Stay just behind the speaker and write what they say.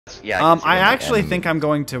Yeah. I actually think I'm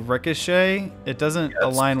going to Ricochet. It doesn't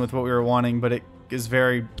align with what we were wanting, but it is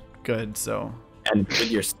very good. So. And with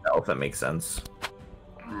your stealth, that makes sense.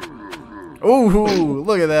 Ooh,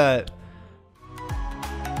 look at that.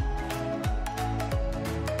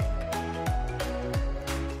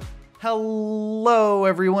 Hello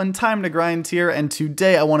everyone, TimeToGrind here, and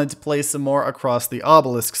today I wanted to play some more Across the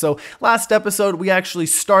Obelisk. So last episode we actually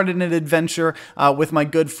started an adventure with my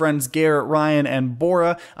good friends Garrett, Ryan, and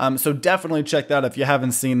Bora, so definitely check that out if you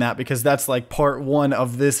haven't seen that, because that's like part one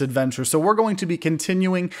of this adventure. So we're going to be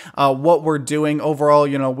continuing what we're doing. Overall,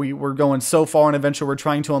 you know, we're going so far in adventure, we're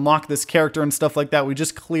trying to unlock this character and stuff like that. We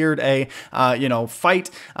just cleared a, you know, fight,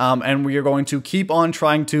 and we are going to keep on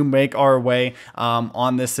trying to make our way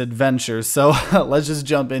on this adventure. So let's just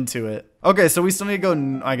jump into it. Okay, so we still need to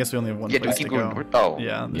go. I guess we only have one place to go. Oh,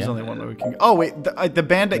 yeah, there's only one way we can go. Oh wait, the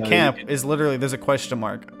bandit camp is literally, there's a question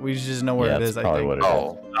mark. We just know where it is. I think. What it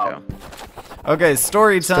is. Yeah. Okay,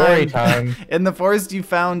 story time. Story time. In the forest, you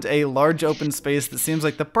found a large open space that seems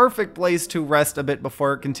like the perfect place to rest a bit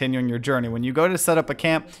before continuing your journey. When you go to set up a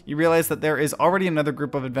camp, you realize that there is already another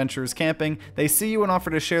group of adventurers camping. They see you and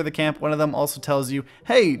offer to share the camp. One of them also tells you,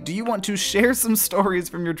 "Hey, do you want to share some stories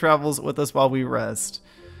from your travels with us while we rest?"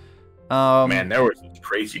 Man, there was a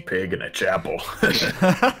crazy pig in a chapel. That's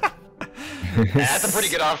a pretty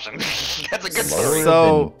good option. That's a good story.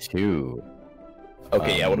 So, two.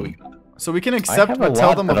 Okay, yeah, what do we got? So we can accept but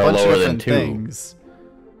tell them a bunch of different things.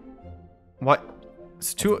 What?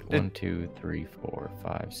 It's two. 1, 2, 3, 4,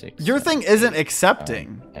 5, 6. Your thing isn't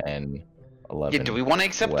accepting. 10, 11. Yeah, do we want to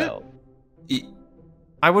accept 12, it?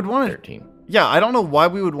 I would want to. 13. Yeah, I don't know why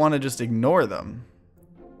we would want to just ignore them.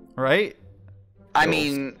 Right? I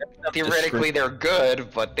mean, theoretically they're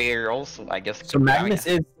good, but they're also, I guess. So Magnus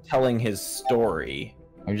is telling his story.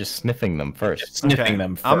 I'm just sniffing them first. Just sniffing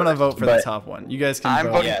them first. I'm gonna vote for the top one. You guys can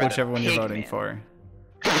vote voting for whichever one you're Pigman. voting for.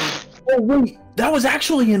 Oh wait, that was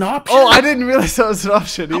actually an option. Oh, I didn't realize that was an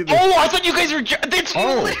option either. Oh, I thought you guys were. That's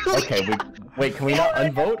Okay. Wait, can we not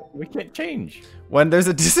unvote? We can't change. When there's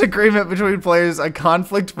a disagreement between players, a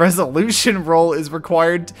conflict resolution roll is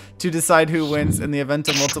required to decide who wins. In the event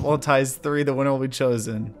of multiple ties 3, the winner will be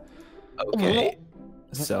chosen. Okay.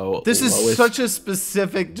 So This is such a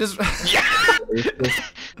specific. Just.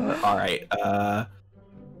 All right.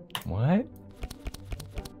 What?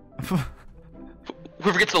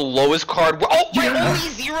 Whoever gets the lowest card. Oh, wait, only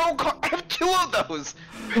 0 card. I have 2 of those.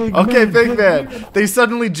 Okay, Big Man. They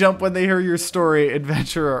suddenly jump when they hear your story,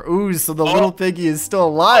 adventurer. Ooh, so the little piggy is still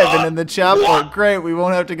alive and in the chapel. Great, we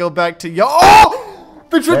won't have to go back to y'all. Oh!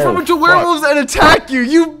 They transform into werewolves and attack you.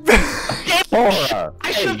 You. Bora!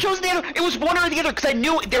 I should have chosen the other. It was one or the other because I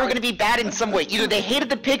knew they were going to be bad in some way. Either they hated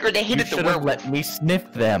the pig or they hated the werewolf. Let me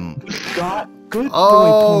sniff them. Good.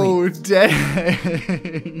 Oh,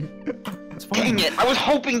 dang. Dang it! I was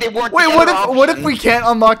hoping they weren't. Wait, the what other if option. we can't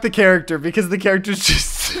unlock the character because the character's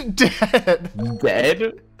just dead?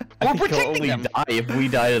 Dead? I We're think he'll protecting only them. die if we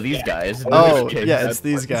die to these guys. Oh, Okay, yeah, it's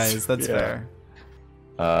these guys. That's fair.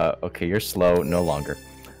 Okay, you're slow. No longer.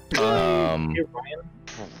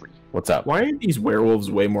 What's up? Why are these werewolves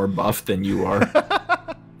way more buff than you are?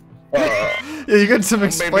 Yeah, you got some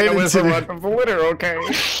explaining to do. from the winter, okay?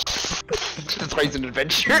 That's why he's an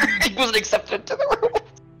adventurer. He wasn't accepted to the werewolf.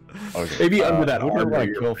 Okay. Maybe under that who do armor I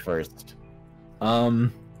you're- kill first?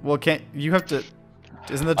 Well, can't you have to?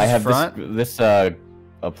 Isn't that I just have front? this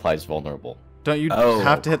applies vulnerable. Don't you Oh.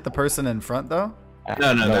 have to hit the person in front though?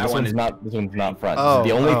 No, that this one one's is- not. This one's not front. Oh,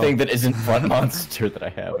 This is the only oh. thing that isn't front monster that I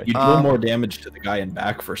have. You deal more damage to the guy in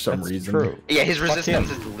back for some That's reason. true. Yeah, his Fuck resistance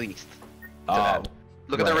him. is the least. Oh,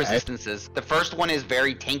 Look at the right. resistances. The first one is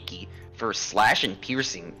very tanky for slash and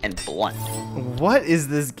piercing and blunt. What is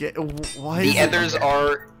this? Why? The others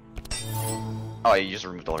are. Oh, you just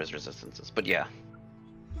removed all his resistances, but yeah.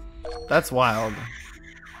 That's wild.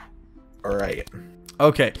 all right.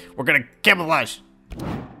 Okay, we're gonna camouflage.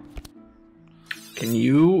 Can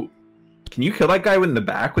you kill that guy in the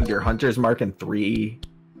back with your hunter's mark and 3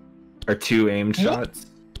 or 2 aimed shots?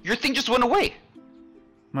 Your thing just went away.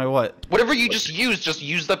 My what? Whatever you just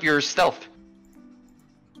used up your stealth.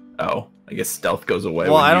 Oh, I guess stealth goes away.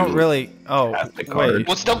 Well, when I don't you really. Oh, cast the card. wait.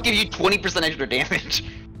 Well, stealth give you 20% extra damage.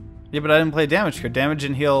 Yeah, but I didn't play damage card. Damage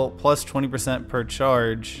and heal plus 20% per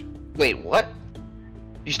charge. Wait, what?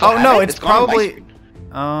 You still Oh have no, it? it's gone on my probably. screen.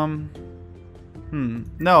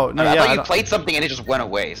 No, I yeah. thought you played something and it just went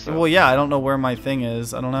away. So. Well, yeah, I don't know where my thing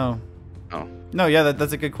is. I don't know. Oh. No, yeah,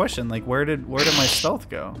 that's a good question. Like, where did my stealth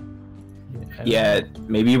go? Yeah,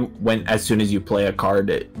 maybe as soon as you play a card,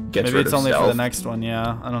 it gets Maybe rid it's of only stealth. for the next one.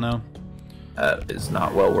 Yeah, I don't know. Is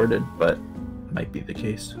not well worded, but might be the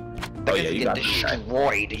case. That Oh, guy's yeah, you getting got me.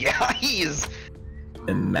 destroyed. Yeah, he is.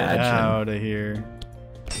 Imagine. Out of here.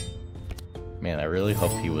 Man, I really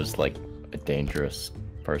hope he was like a dangerous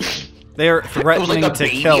person. They are It was threatening like a to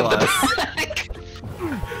baby kill of the us. pack.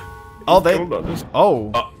 Oh, they. Hold on, this-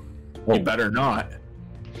 Oh. You better not.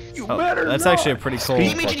 You Oh, better that's not. actually a pretty cool.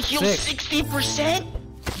 Damage and heal 60%.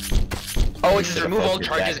 Oh, it says remove all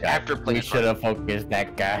charges after We playing. should have focused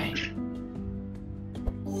that guy.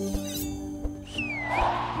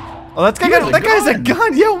 Oh, that guy's a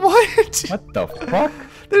gun. Yeah, what? What the fuck?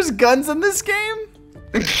 There's guns in this game?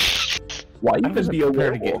 Why I even was be a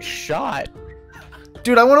prepared to get werewolf? shot.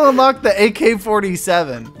 Dude, I want to unlock the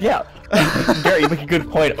AK-47. Yeah. Gary, you make a good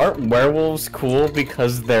point. Aren't werewolves cool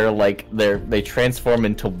because they transform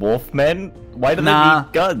into wolfmen? Why do they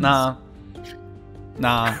need guns?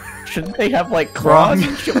 Nah. Shouldn't they have like claws Wrong.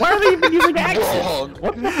 and shit? Why are they even using axes? Wrong.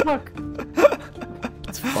 What the fuck?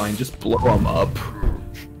 It's fine, just blow them up.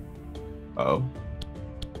 Oh.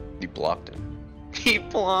 He blocked it. He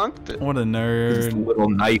blocked it. What a This nerd. little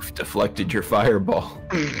knife deflected your fireball.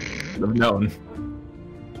 Should have known.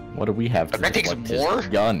 What do we have? That takes deflect his more?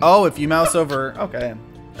 gun. Oh, if you mouse over. Okay.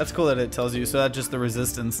 That's cool that it tells you. So that's just the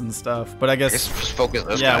resistance and stuff. But I I guess guess. just focus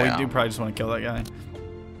this Yeah, guy we out. do probably just want to kill that guy.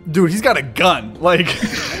 Dude, he's got a gun. Like.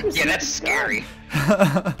 Yeah, that's scary.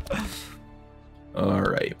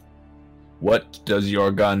 Alright. What does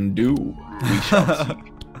your gun do? We shall see.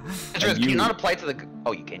 Can you you- not apply to the?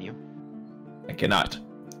 Oh, you can. I cannot.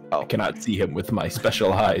 Oh. I cannot see him with my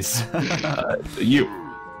special eyes. You.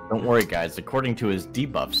 Don't worry, guys. According to his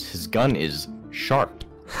debuffs, his gun is sharp.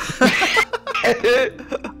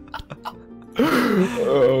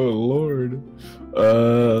 Oh lord.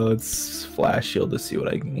 Let's flash shield to see what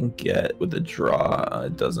I can get with the draw.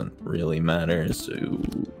 It doesn't really matter. So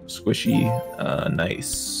squishy,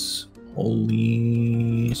 nice.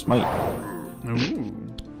 Holy smite.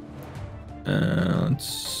 Ooh.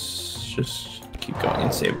 Let's just keep going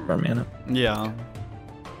and save our mana. Yeah.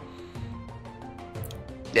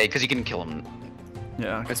 Yeah, because you can kill him.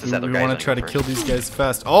 Yeah. It's Because this we other guy's want on to try to you kill first. these guys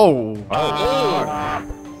fast. Oh.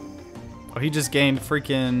 Oh, Oh, he just gained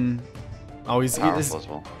freaking. Oh, he's. powerful as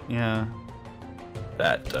well. Yeah.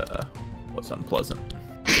 That was unpleasant.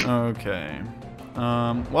 Okay.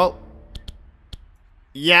 Well.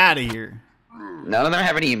 Yeah, out of here. None of them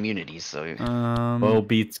have any immunities, so. Bow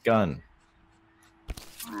beats gun.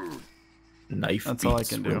 Knife That's all I beats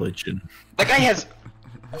can do. religion. That guy has.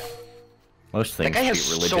 Most That things guy has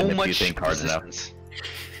beat religion so if you much think hard enough. resistance.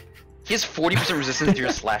 He has 40% resistance to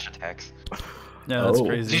your slash attacks. Yeah, that's Oh. So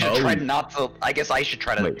crazy. you should try not to. I guess I should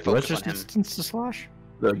try to Wait, what's focus his on him. distance to slash?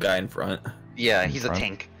 The guy in front. Yeah, in he's a front?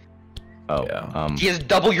 tank. Oh, Yeah. He has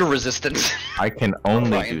double your resistance. I can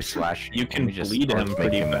only Ryan. do slash. You Let can me just bleed him make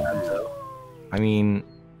pretty him- bad though. I mean,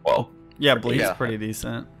 Well, Yeah, Bleed's Yeah. pretty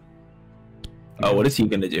decent. oh, what is he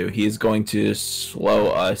going to do? He's going to slow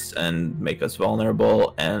us and make us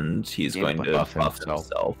vulnerable, and he's Yeah, going but to buff buff himself.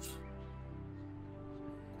 himself.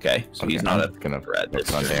 Okay, so he's okay, not I'm gonna threat focus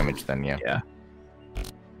this on turn. damage then. Yeah. Yeah.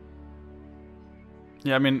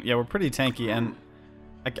 Yeah, I mean, yeah, we're pretty tanky, and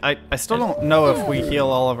I still don't know if we heal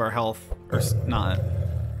all of our health or not.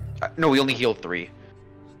 No, we only healed 3.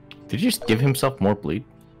 Did he just give himself more bleed?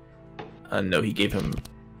 No, he gave him.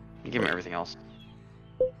 You give him everything else.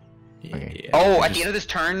 Okay. Yeah. Oh, at just- the end of this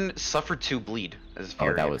turn, suffer 2 bleed. As Oh,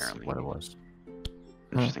 fury, that was apparently. what it was.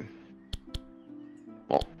 Interesting.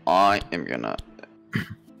 Well, I am gonna.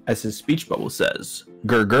 As his speech bubble says,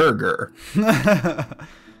 "Gur gur gur."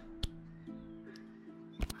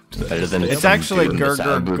 Better than It's some actually dude in the gur,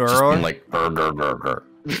 sound gur, booth just gur. being like gur gur gur gur.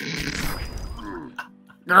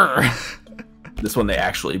 Grr. This one they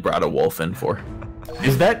actually brought a wolf in for.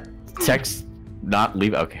 Is that text not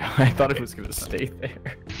leave? Okay, I thought it was gonna stay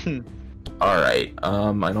there. All right.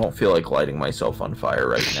 I don't feel like lighting myself on fire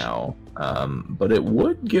right now. But it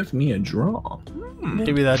would give me a draw.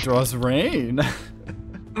 Maybe that draws rain.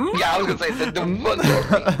 Yeah, I was gonna say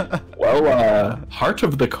the Well, heart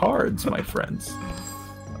of the cards, my friends.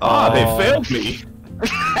 Oh. They failed me.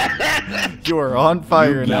 You are on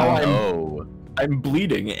fire Now now. Oh, I'm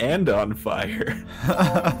bleeding and on fire.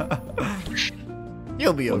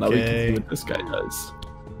 You'll be Well, now we can see okay. what this guy does.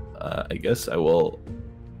 I guess I will.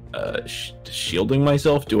 Shielding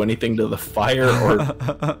myself do anything to the fire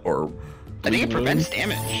or I think it prevents bleeding?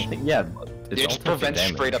 damage. yeah. It It's all just types of prevents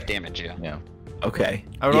damage. straight up damage. Yeah. Yeah, Okay.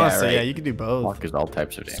 I would honestly, right. yeah, you can do both. block is all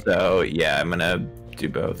types of damage. So yeah, I'm gonna do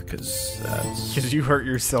both because that's Because you hurt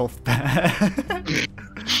yourself bad.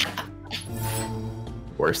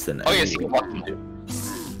 worse than. Oh yes, you anything can I walk. can do.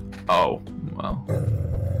 Oh well.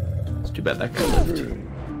 It's too bad that guy lived.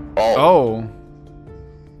 Oh. Oh.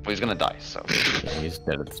 Well, he's gonna die, so. Yeah, he's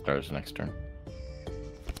dead at the start of next turn.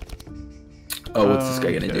 Oh, what's this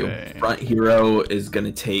guy gonna do? Okay. Front hero is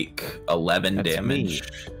gonna take 11 That's damage.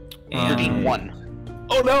 You're And being 1.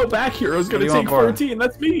 oh no, back hero is What do gonna you want take for? 14.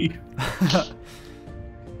 That's me.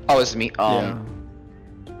 Oh, it's me. Yeah.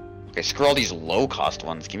 Okay, screw all these low cost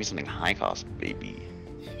ones. Give me something high cost, baby.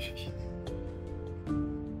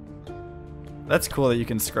 That's cool that you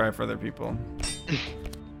can scribe for other people.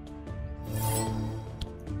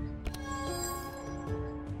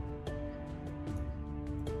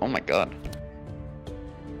 Oh my god.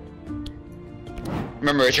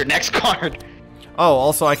 Remember, it's your next card. Oh,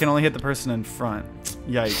 also I can only hit the person in front.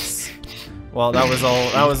 Yikes. Well, that was all.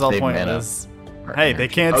 That was all Save mana. pointless. Hey, they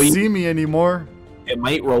can't Oh, you- see me anymore. It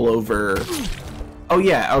might roll over. Oh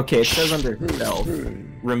yeah, okay. It says under stealth,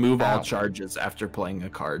 remove all charges after playing a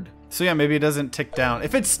card. So yeah, maybe it doesn't tick down.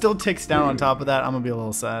 If it still ticks down on top of that, I'm gonna be a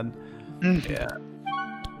little sad. Yeah,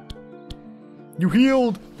 You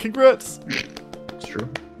healed. Congrats. it's true.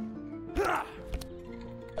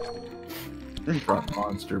 Front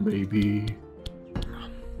monster, baby.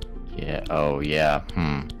 Yeah. Oh yeah.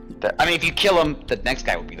 I mean, if you kill him, the next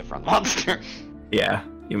guy would be the front monster. Yeah,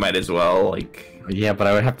 you might as well like. Yeah, but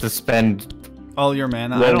I would have to spend. All your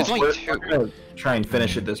mana. I Well, don't. It's only we're 2. gonna try and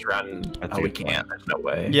finish it this round. That's Oh, a we good can't. There's no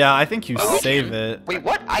way. Yeah, I think you Oh, save it. Wait,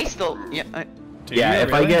 what? I still. Yeah. Do Yeah, you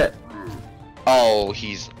if I really? get. Oh,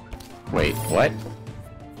 he's. Wait, what?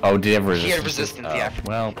 Oh, did you have resistance? He had resistance, Oh, yeah.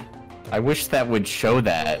 Well, I wish that would show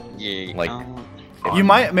that. Yeah. Like- You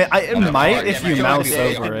might. It might if you yeah, mouse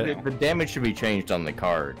yeah, over it. The damage should be changed on the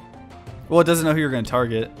card. Well, it doesn't know who you're gonna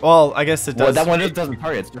target. Well, I guess it does. Well, that one just doesn't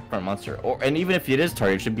target. It's just front monster. And even if it is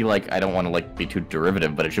target, it should be like, I don't want to like be too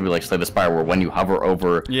derivative, but it should be like Slay the Spire, where when you hover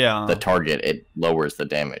over Yeah. the target, it lowers the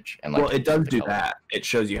damage. And like, Well, it does the do color. that. It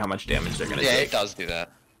shows you how much damage they're gonna Yeah, take. it does do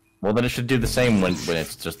that. Well, then it should do the same when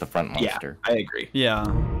it's just the front Yeah, monster. I agree. Yeah.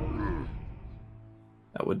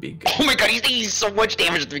 That would be good. Oh my god, he's taking so much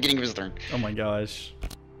damage at the beginning of his turn. Oh my gosh.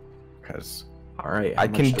 Because All right. I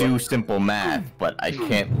how can much do simple math, but I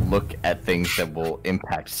can't look at things that will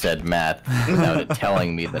impact said math without it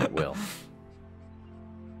telling me that it will.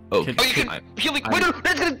 Okay. Oh, you can I- heal like. I'm- Wait, no,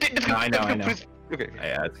 that's gonna. I know. Okay.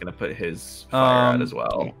 Yeah, it's gonna put his fire out as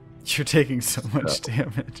well. You're taking so much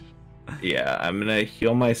damage. Yeah, I'm gonna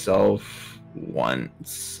heal myself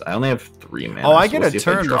once. I only have 3 mana. Oh, I so get we'll a see if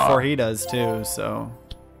I turn draw. before he does too. So.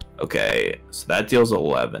 Okay, so that deals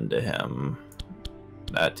 11 to him.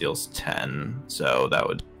 That deals 10, so that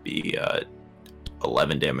would be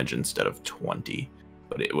 11 damage instead of 20.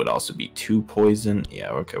 But it would also be 2 poison. Yeah,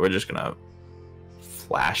 okay, we're just gonna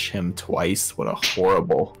flash him twice. What a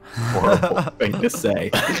horrible, horrible thing to say.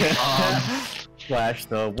 Flash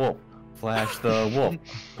the wolf. Flash the wolf.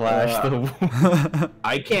 Flash the wolf.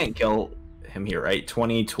 I can't kill him here, right?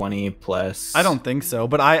 20 plus. I don't think so,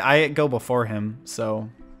 but I go before him, so.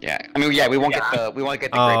 Yeah, I mean, yeah, we won't get the great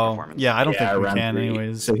performance. Yeah, I don't think we around can 3.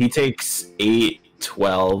 anyways. So he takes 8,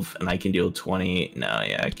 12, and I can deal 20. No,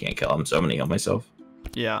 yeah, I can't kill him, so I'm gonna heal myself.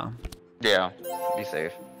 Yeah. Yeah, be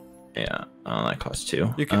safe. Yeah, that costs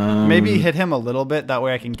 2. You can maybe hit him a little bit, that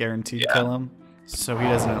way I can guarantee Yeah. kill him. So he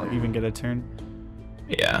doesn't even get a turn.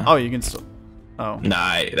 Yeah. Oh, you can still. Oh.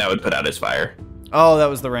 Nah, that would put out his fire. Oh, that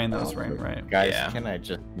was the rain. That was rain, right? Guys, Yeah. can I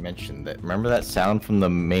just mention that? Remember that sound from the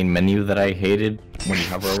main menu that I hated when you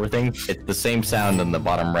hover over things? It's the same sound in the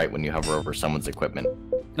bottom right when you hover over someone's equipment.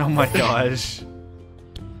 Oh my gosh.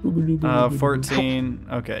 14.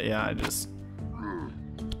 Okay, yeah, I just.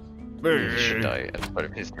 He should die at the start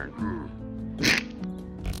of his turn.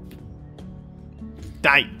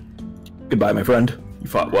 Die. Goodbye, my friend. You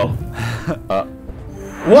fought well.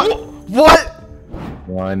 What? What?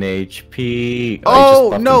 1 HP. Oh, he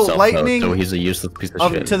just buffed no, himself, though, lightning so he's a useless piece of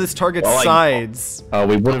Up shit. to this target's Well, sides.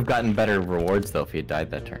 We would have gotten better rewards though if he had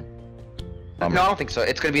died that turn. No, I don't think so.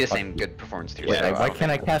 It's gonna be the same good performance too. Yeah, Why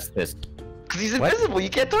can't I cast this? Because he's What? invisible. You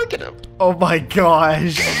can't target him. Oh my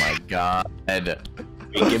gosh. Oh my god.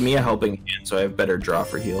 Give me a helping hand so I have better draw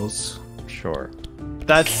for heals. Sure.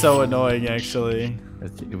 That's so annoying, actually. You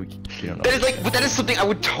don't know. That is like, but that is something I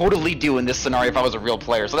would totally do in this scenario if I was a real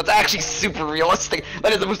player. So that's actually super realistic.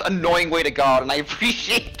 That is the most annoying way to go, and I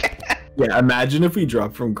appreciate that. Yeah, imagine if we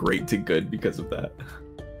dropped from great to good because of that.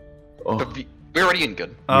 Oh. But we're already in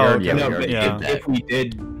good. Oh, already- okay. yeah, No, we but already Yeah. did that. if we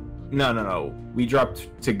did... No. We dropped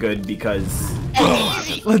to good because...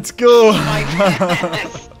 Easy. Let's go. My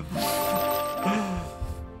goodness.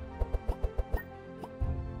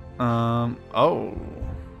 Oh.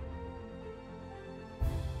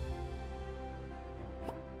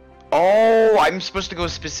 Oh, I'm supposed to go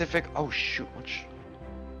specific. Oh shoot, which?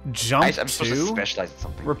 Jump I'm supposed to 2? specialize in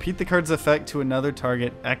something. Repeat the card's effect to another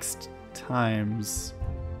target X times.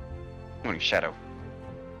 I'm doing Shadow.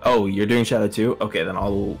 Oh, you're doing Shadow too? Okay, then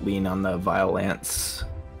I'll lean on the Violence.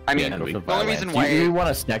 I mean, Yeah, go for the only reason violence. why... You want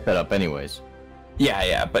to stack that up anyways.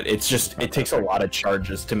 Yeah, but it's just, it takes a lot of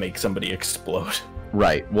charges to make somebody explode.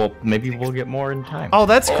 Right. Well, maybe we'll get more in time. Oh,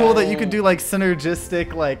 that's cool that you can do like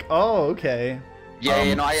synergistic, like, oh, okay.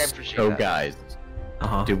 Yeah, no, I appreciate So that. guys,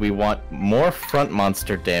 Uh-huh. do we want more front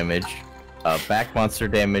monster damage, back monster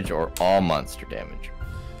damage, or all monster damage?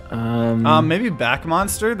 Maybe back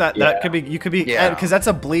monster. That could be. You could be because that's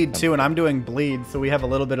a bleed too, and I'm doing bleed, so we have a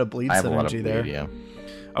little bit of bleed I have a lot of synergy bleed, there. yeah.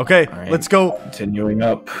 Okay, All right. let's go. Continuing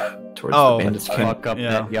up towards Oh, the bandits camp. Fuck up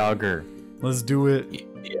Yeah. that Hogger. Let's do it.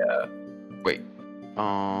 Yeah. Wait.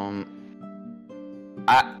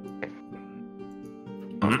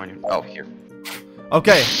 Oh, here.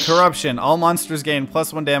 Okay, corruption. All monsters gain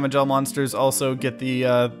 +1 damage. All monsters also get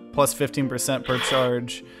the plus 15% per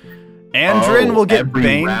charge. Andrin will get every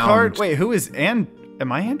Bane round. card. Wait, who is Am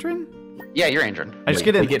I Andrin? Yeah, you're Andrin. I just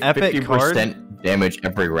get an They get epic 50% card. damage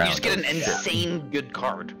every round. You just get an insane good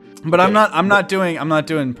card. But I'm not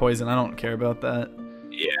doing poison. I don't care about that.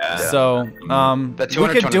 Yeah. So, The we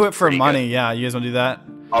 200 could ton do is it for pretty money. Yeah, you guys want to do that?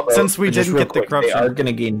 Although, Since we just didn't real get the quick, corruption. They are going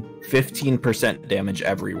to gain 15% damage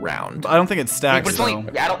every round. I don't think it stacks But it's though.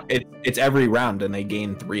 only, I don't, It's every round, and they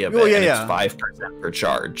gain 3 of it. Oh, yeah, and yeah. It's 5% per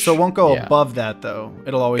charge. So it won't go Yeah. above that though.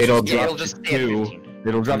 It'll always It'll just yeah, drop it'll just to stay at 2. 15.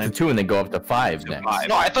 It'll drop And to then- 2 and then go up to 5 next. 5.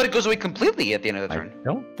 No, I thought it goes away completely at the end of the I turn.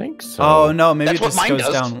 don't think so. Oh no, maybe That's it what just mine goes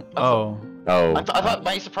does. down. Oh, Oh. I thought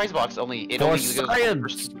my surprise box only For goes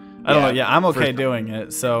science. I don't know. Yeah, I'm okay First- doing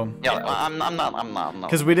it. So Yeah, I'm not.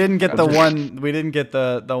 because we didn't get the one,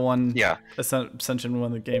 the one Yeah. ascension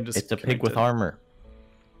when the game just. It's a pig with connected. armor.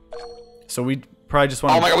 So we probably just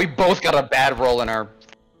want. Oh my god, we both got a bad roll in our.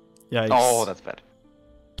 Yeah. Oh, that's bad.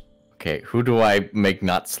 Okay, who do I make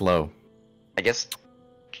not slow? I guess.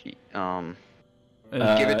 Give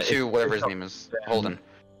it to whatever his name is, Holden,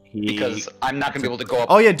 because I'm not gonna be able to go up.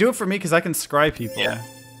 Oh yeah, do it for me because I can scry people. Yeah.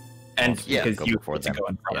 And Yeah, because go you before get to them. go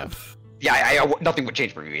in front Yeah. of. Yeah, nothing would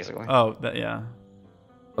change for me basically. Oh, that yeah.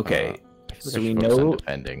 Okay. I feel So like I we should focus on know.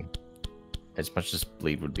 defending. As much as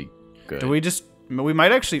bleed would be good. Do we just? We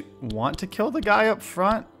might actually want to kill the guy up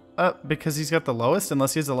front, because he's got the lowest,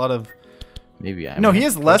 unless he has a lot of. Maybe I. No, he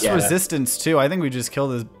has less Yeah. resistance too. I think we just kill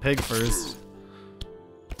the pig first.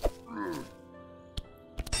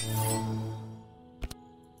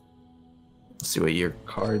 Let's see what your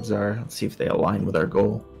cards are. Let's see if they align with our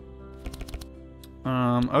goal.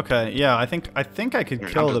 Okay. Yeah, I think I could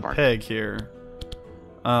kill the pig here.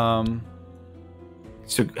 So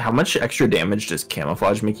how much extra damage does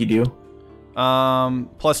camouflage make you do?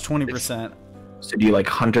 Plus 20%. So do you like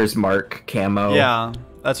Hunter's Mark camo? Yeah,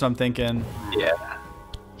 that's what I'm thinking. Yeah.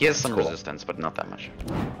 He has some Cool. resistance, but not that much.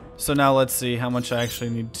 So now let's see how much I actually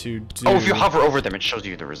need to do. Oh, if you hover over them, it shows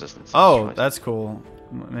you the resistance. Oh, that's cool.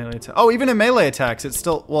 Melee attack. Oh, even in melee attacks, it's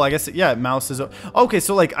still. Well, I guess it mouses. Okay,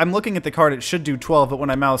 so like I'm looking at the card, it should do 12, but when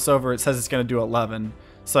I mouse over, it says it's gonna do 11.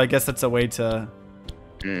 So I guess that's a way to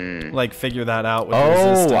like figure that out with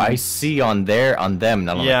resistance. Oh, I see on them,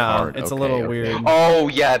 not on the card. It's a Okay, little okay. weird. Oh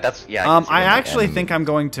yeah, that's yeah. can see I that. actually think I'm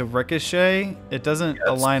going to ricochet. It doesn't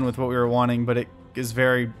align with what we were wanting, but it is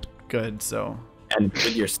very good. So. And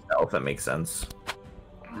with your stealth, that makes sense.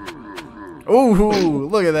 Ooh,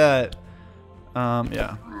 look at that.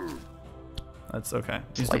 Yeah. That's okay.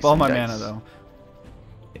 Used up Slice all and my dice. mana though.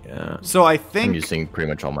 Yeah. So I I'm think. using pretty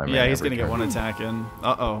much all my mana. Yeah, he's every gonna get turn. one attack in.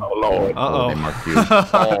 Uh oh. Oh lord. Uh They mark you.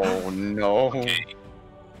 Oh no.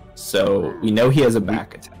 So we know he has a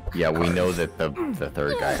back attack. Yeah, we know that the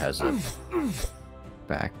third guy has a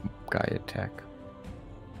back guy attack.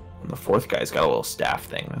 And the fourth guy's got a little staff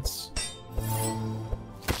thing. That's.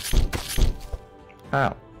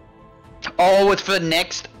 Ow. Oh, it's for the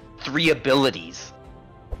next 3 abilities.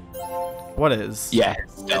 What is? Yeah.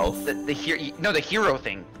 Stealth. The hero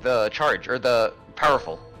thing, the charge or the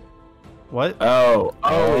powerful. What? Oh.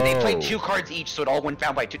 Oh, they play 2 cards each, so it all went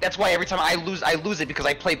down by 2. That's why every time I lose it because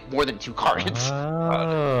I play more than 2 cards.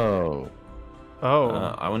 Oh. Oh.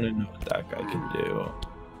 I want to know what that guy can do.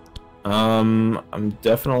 I'm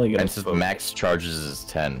definitely gonna. And since the max charges is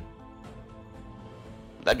 10.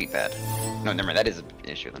 That'd be bad. No, never mind. That is an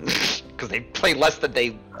issue then, because they play less than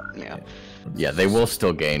they. Yeah. Yeah, they will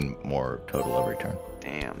still gain more total every turn.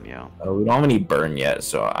 Damn. Yeah. We don't have any burn yet,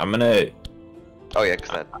 so I'm gonna Oh yeah,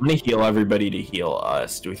 because that. heal everybody to heal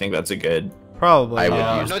us. Do we think that's a good? Probably. I would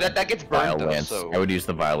yeah. use No, that gets burned though. Violence. So. I would use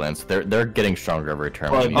the violence. They're getting stronger every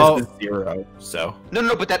turn. Well, We Oh. this is 0, so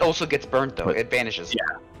No, but that also gets burned though. But- It vanishes.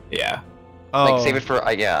 yeah. Oh. Like save it for.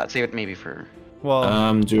 Yeah, save it maybe for.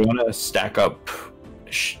 Well, do you want to stack up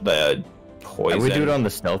the poison? I would do it on the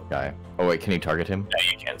stealth guy. Oh wait, can you target him?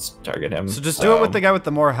 No, you can't target him. so just do it with the guy with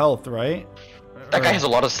the more health, right? That guy has a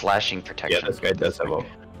lot of slashing protection. Yeah, this guy does have a.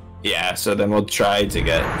 Yeah, so then we'll try to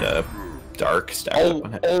get dark stacked up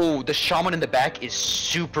on him. Oh, the shaman in the back is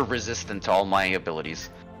super resistant to all my abilities.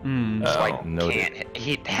 Hmm. So I noted. can't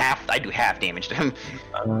hit half. I do half damage to him.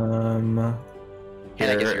 And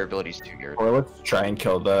I guess your ability's too good. Or let's try and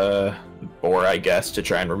kill the boar, I guess, to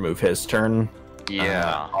try and remove his turn.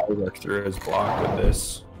 Yeah. I'll work through his block with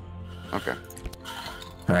this. Okay.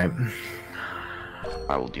 Alright.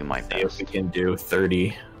 I will do my See if best. we can do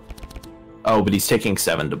 30. Oh, but he's taking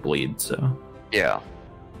 7 to bleed, so. Yeah.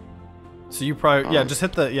 So you probably just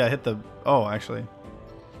hit the oh actually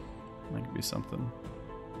that could be something.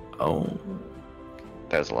 Oh.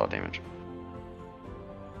 That was a lot of damage.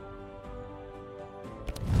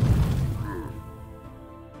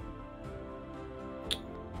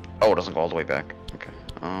 Oh, it doesn't go all the way back. Okay.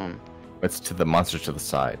 It's to the monsters to the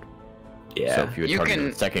side. Yeah. So if you had You targeted can-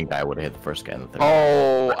 the second guy, would have hit the first guy and the third.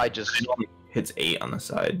 Oh, I just. It only hits 8 on the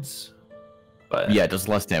sides. But Yeah, it does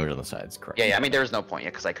less damage on the sides, correct. Yeah, I mean, there was no point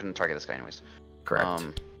yet because I couldn't target this guy anyways.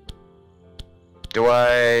 correct. Do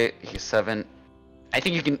I? He's 7. I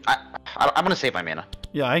think you can. I'm gonna save my mana.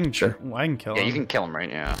 Yeah, I can Sure. I can kill Yeah, him. you can kill him, right?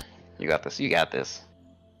 Yeah. You got this. You got this.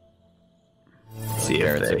 See if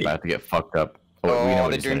Garrett's they... about to get fucked up. Oh, we know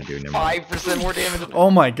what they're he's gonna doing do. Never mind. 5% more damage.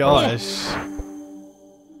 Oh my gosh.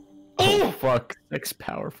 Oh fuck, that's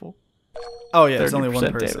powerful. Oh yeah, it's only one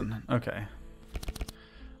 30% person. Okay.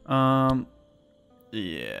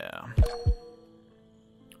 Yeah.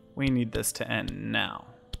 We need this to end now.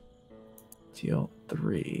 Deal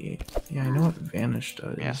 3. Yeah, I know what Vanish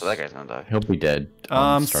does. Yeah, so that guy's gonna die. He'll be dead.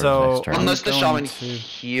 on the start of So- next turn. Unless the going shaman to-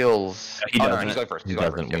 heals. He Oh, no, doesn't. he's going first. he He's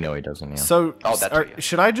going doesn't. first. We know he doesn't. Yeah. So Oh, that's right, yeah.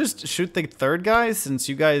 should I just shoot the third guy since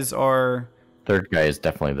you guys are Third guy is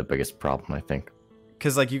definitely the biggest problem, I think.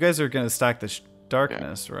 because like you guys are gonna stack the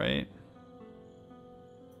darkness, right?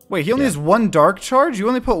 Wait, he only has one dark charge? You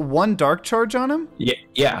only put one dark charge on him?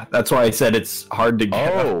 Yeah, that's why I said it's hard to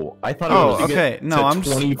get. Oh, I thought Oh, it was okay. to No, I'm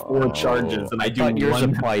just 24 charges, and I do thought yours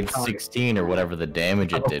one applied time. 16 or whatever the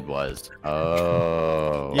damage it did was. Oh.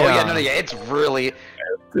 Oh, Yeah. yeah, no, yeah, it's really.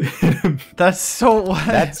 That's so what?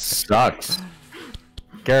 That sucks.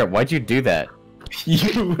 Garrett, why'd you do that?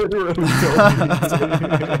 You literally told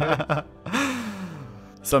me.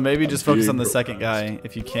 So maybe just focus on the being second guy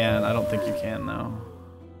if you can. I don't think you can though.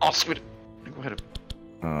 Oh, sweet. Go ahead.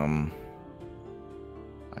 I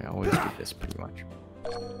always do this pretty much.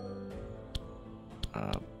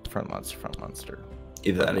 Front monster.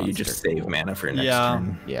 Either that or you just save mana for your next Yeah.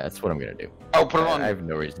 turn. Yeah, that's what I'm gonna do. Oh, put it on. I have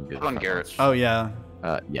no reason to do Put it on front Garrett. monster. Oh yeah.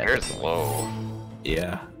 Yeah. Garrett's definitely. low.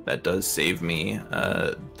 Yeah, that does save me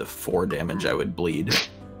the 4 damage I would bleed.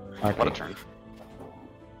 What a turn.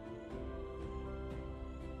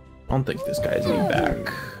 I don't think this guy's any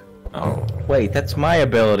back. Oh, Wait, that's my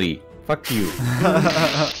ability. Fuck you.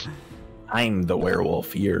 I'm the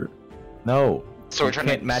werewolf here. No. So we're you trying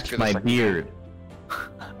to can't match screw the my second beard.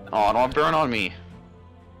 Oh, don't burn on me.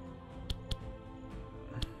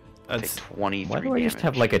 Take That's 23 Why do I just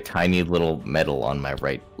have like a tiny little medal on my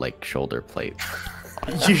right like shoulder plate?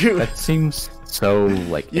 you. That seems so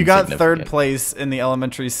like You got third insignificant. place in the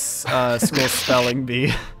elementary school spelling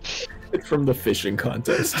bee. It's from the fishing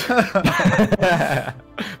contest. That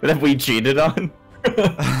we cheated on?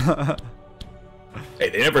 Hey,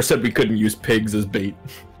 they never said we couldn't use pigs as bait.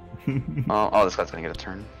 Oh, this guy's gonna get a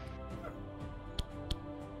turn.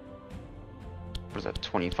 What is that,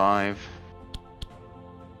 25?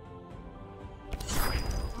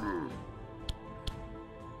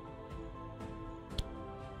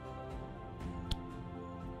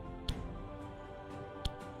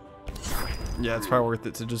 Yeah, it's probably worth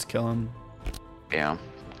it to just kill him. Yeah.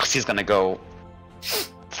 Because he's gonna go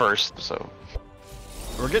first, so.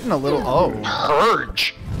 We're getting a little. Oh,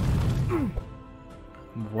 Purge!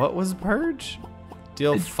 what was purge?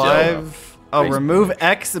 Deal It's 5. Oh, Crazy remove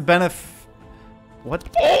X What?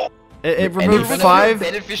 It Any removed benefit- 5.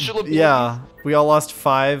 Beneficial ability. Yeah, we all lost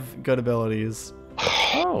 5 good abilities.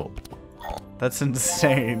 Oh. That's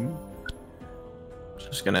insane.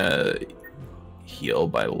 Just gonna heal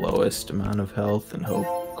by lowest amount of health and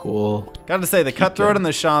hope. Cool. Gotta say, the cutthroat going. and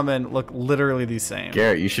the shaman look literally the same.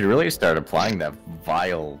 Garrett, you should really start applying that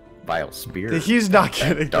vile spear. He's not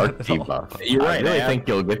getting Dark that at all. debuff. You're right, I really I think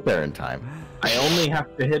you'll get there in time. I only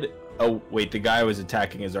have to hit. Oh wait, the guy I was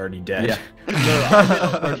attacking is already dead.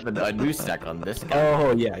 Yeah. No, a new stack on this guy.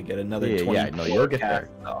 Oh yeah, I get another Yeah, 20. yeah, no, you'll get there.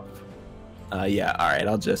 Off. Yeah. All right.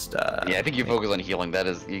 I'll just. Yeah, I think you focus on healing. That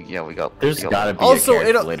is, yeah, we got. There's gotta be Also, a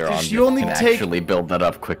character later on you only that can take- actually build that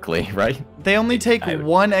up quickly, right? They only take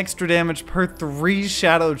 1 extra damage per 3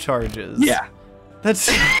 shadow charges. Yeah. That's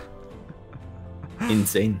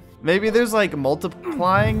Insane. maybe there's like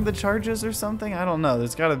multiplying the charges or something. I don't know.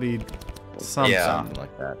 There's got to be something. Yeah. Something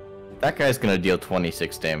like that. That guy's gonna deal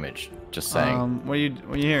 26 damage. Just saying. What you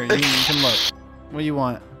here? You can look. What do you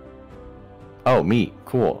want? Oh, me.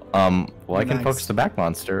 Cool. Well, I can Nice. focus the back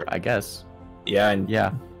monster, I guess. Yeah. And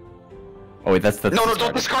Yeah. Oh wait, that's the. No,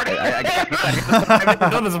 don't discard it. I've never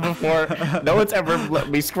done this before. No one's ever let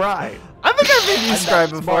me scry. I think I've made you I'm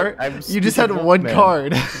scribe not before. smart. I'm You just had stupid one man.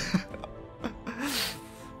 card.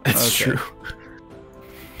 that's Okay. true.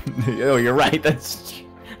 Oh, you're right. That's.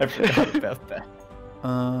 I forgot about that.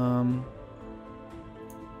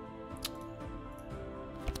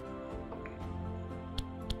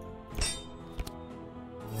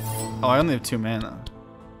 Oh, I only have 2 mana.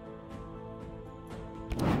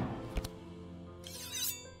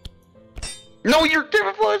 No, you're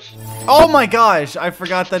David Flush. Oh my gosh! I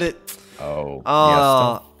forgot that it.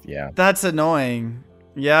 Oh. Yeah. That's annoying.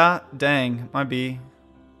 Yeah. Dang. Might be.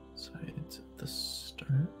 Sides at the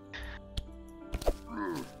start.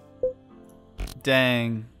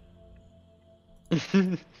 Dang. I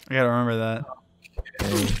gotta remember that.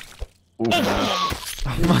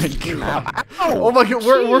 Oh my god. Oh my god.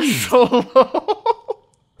 We're so low.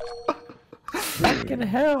 Fucking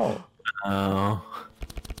hell. Oh.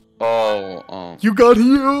 Oh. You got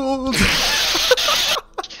healed.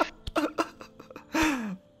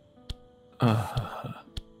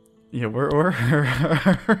 Yeah, we're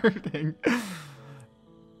hurting.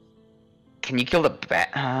 Can you kill the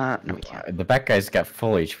bat? No, we can't. The back guy's got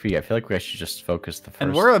full HP. I feel like we should just focus the first.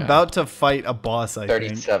 And we're guy. about to fight a boss, I think.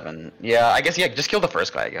 37. Yeah, I guess. Yeah, just kill the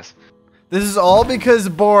first guy. I guess. This is all because,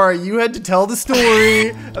 Bora, you had to tell the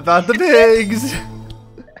story about the pigs.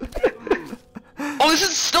 Oh, this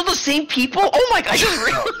is still the same people. Oh my god! I just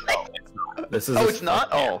realized. This is. Oh, it's not.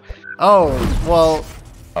 Oh. Oh, well.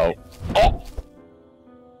 Oh, Oh.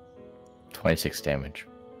 26 damage.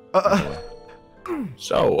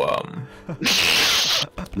 So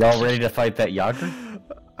Y'all ready to fight that Hogger?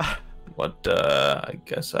 what? I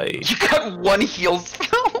guess I. You got 1 heal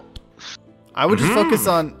spell. I would just focus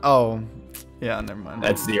on. Oh. Yeah, never mind.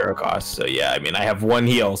 That's 0 cost. So yeah, I mean I have 1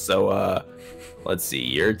 heal. So let's see.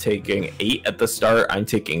 You're taking 8 at the start. I'm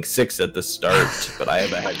taking 6 at the start, but I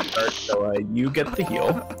have a head start. So you get the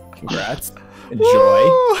heal. Congrats. Enjoy.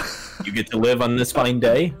 Woo! You get to live on this fine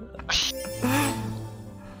day.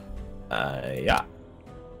 Yeah.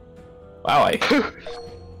 Wow, I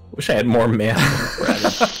wish I had more mana.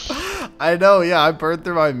 I know, yeah, I burned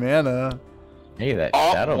through my mana. Hey, that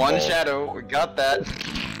Oh, shadow. 1 bolt. shadow. We got that.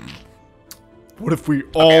 What if we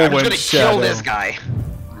all Okay, I'm went just gonna shadow? kill this guy.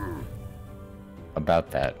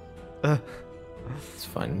 About that. It's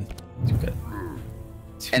fun. It's good.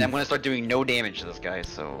 And I'm gonna start doing no damage to this guy.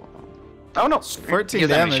 So. Oh no. 14 he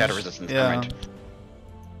doesn't have any damage. shadow resistance. Yeah. Never mind.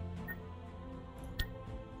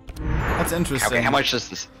 That's interesting. Okay, how much does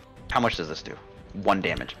this? How much does this do? 1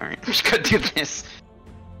 damage. All right, I'm just gonna do this.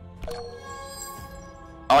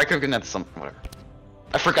 Oh, I could have given that to some. Whatever.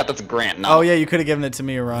 I forgot that's a grant. No. Oh yeah, you could have given it to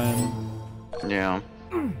me, Orion. Yeah.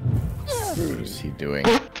 What is he doing?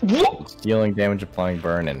 Whoa! Dealing damage, applying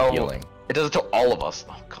burn, and Oh, healing. it does it to all of us.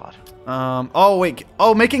 Oh god. Oh wait.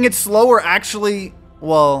 Oh, making it slower actually.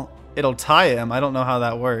 Well, it'll tie him. I don't know how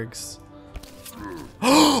that works.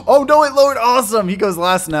 Oh no, it lowered. Awesome. He goes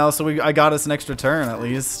last now, so I got us an extra turn at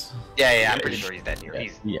least. Yeah, I'm pretty sure he's dead here.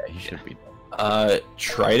 He's. Yeah, he should be.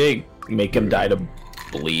 Try to make him die to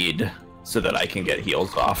bleed so that I can get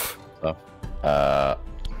heals off.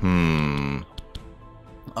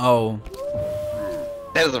 Oh.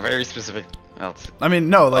 That is a very specific. I mean,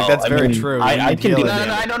 no, like that's I very mean, true. I You need can do healing.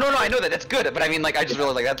 that. No, I know that. That's good. But I mean, like, I just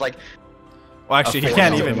realized, like, that's like. Well, actually, he Okay,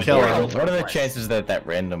 can't so even it's kill more him. health. What are the chances that that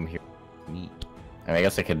random hero me? I mean, I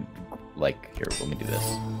guess I could, like, here. Let me do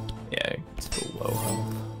this. Yeah, it's still low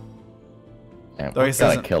health. And Though he we gotta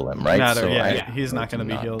doesn't kill him, right? Matter, So yeah, I he's not do gonna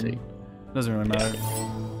be not healed. take- Doesn't really matter.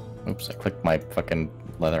 Oops, I clicked my fucking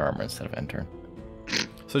leather armor instead of enter.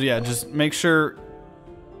 So yeah, just make sure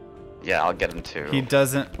Yeah, I'll get him too. he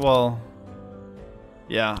doesn't. Well,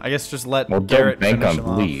 yeah, I guess just let Well, Garrett don't bank finish on him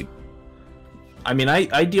off. bleed. I mean,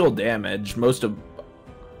 I deal damage. Most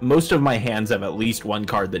of my hands have at least 1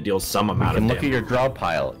 card that deals some You amount can of look at damage. your draw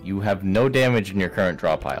pile. You have no damage in your current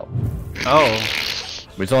draw pile. Oh,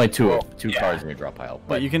 There's only two yeah. cards in your draw pile.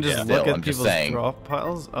 but you can just yeah, look still, at I'm just people's saying. draw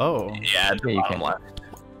piles. Oh, Yeah, Yeah, you can.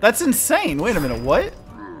 that's insane. Wait a minute, what?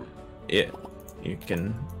 Yeah, you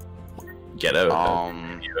can get out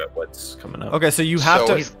what's coming up. Okay, so you have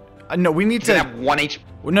to. No, we need to have 1 HP.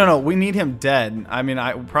 No, we need him dead. I mean,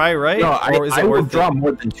 probably right. No, or is I it will worth draw it?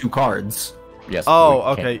 more than 2 cards. Yes. Oh, we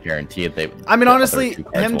okay. Can't guarantee it. I mean, the honestly, other 2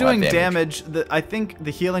 cards him will doing have damage. I think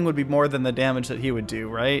the healing would be more than the damage that he would do,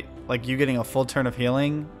 right? Like you getting a full turn of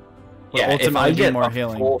healing. Would Yeah, if ultimately I do get more a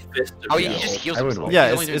healing. full fist of He heal, just heals I would himself. Yeah,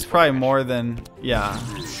 He only it's does probably 4 more than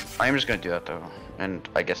I'm just gonna do that though, and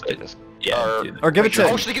I guess do this. Yeah, do that. Or give it to.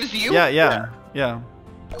 Oh, should I give this to you? Yeah.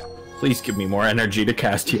 Please give me more energy to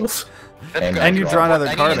cast heals. That's good. And you draw another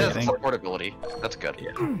I card, need I a think. support ability. That's good.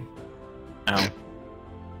 Yeah. Ow.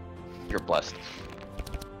 You're blessed.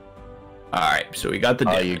 Alright, so we got the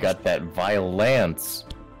Oh, damage. you got that violence.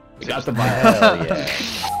 We got the Hell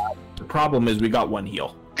yeah. The problem is we got 1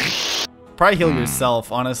 heal. Probably heal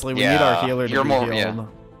yourself. Honestly, we need our Yeah, healer to you're be more- healed.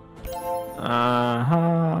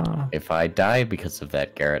 Uh-huh. If I die because of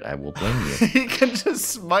that, Garrett, I will blame you. He can just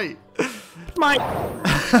smite.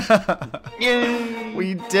 Yay!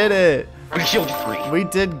 We did it. We healed you free. We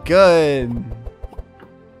did good.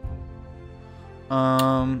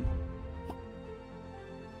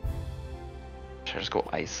 Should I just go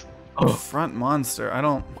ice? Front monster.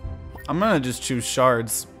 I'm gonna just choose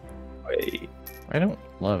shards. Wait. I don't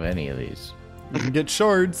love any of these. You can get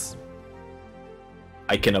shards.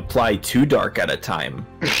 I can apply 2 dark at a time.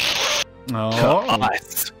 Oh.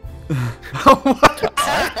 Us.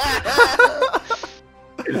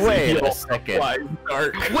 Wait Heal a second. applies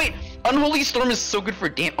dark. Wait, Unholy Storm is so good for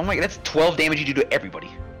damage. Oh my god, that's 12 damage you do to everybody.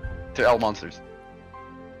 To all monsters.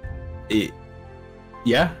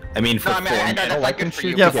 Yeah, I mean, for No, I mean, 4 I- mana. like good for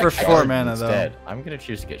you. Yeah, to for get 4 shards mana, though. instead. I'm gonna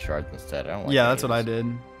choose to get shards instead. I don't like Yeah, any that's of what I these.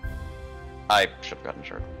 did. I should have gotten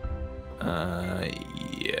sure.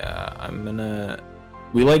 Yeah, I'm gonna.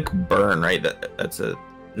 We like burn, right? That's a.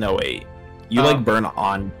 No, wait. You like burn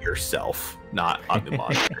on yourself, not on the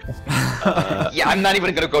monster. Yeah, I'm not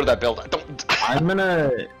even gonna go to that build. Don't. I'm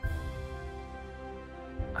gonna.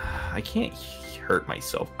 I can't hurt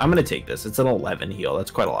myself. I'm gonna take this. It's an 11 heal.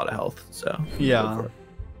 That's quite a lot of health. So Yeah.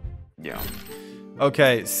 Yeah.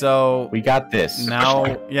 Okay, so We got this. now,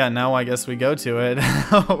 now I guess we go to it.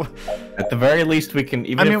 At the very least, we can.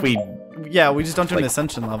 Even I if mean, we. Yeah, we just don't do an Like-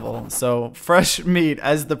 ascension level. So, fresh meat.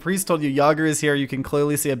 As the priest told you, Hogger is here. You can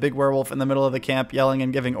clearly see a big werewolf in the middle of the camp yelling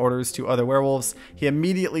and giving orders to other werewolves. He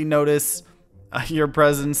immediately notices your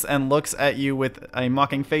presence and looks at you with a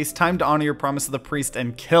mocking face. Time to honor your promise to the priest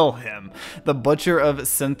and kill him. The butcher of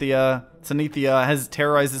Synethia has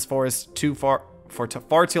terrorized this forest for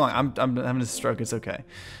far too long. I'm having a stroke. It's okay.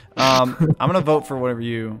 I'm gonna vote for whatever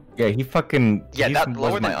you. Yeah, he fucking. Yeah, he that was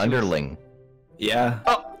lower my than two. underling. yeah,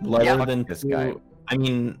 Oh, lower yeah. than This 2. guy. I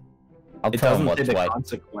mean, I'll it tell him doesn't say what's the what.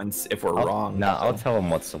 consequence if we're wrong. No, I'll so. tell him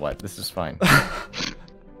what's what. This is fine.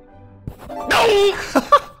 No!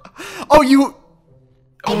 Oh,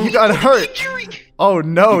 you got hurt. Injury! Oh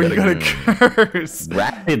no, you You got a gotta curse.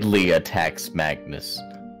 Rapidly attacks Magnus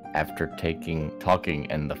after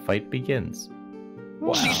talking, and the fight begins.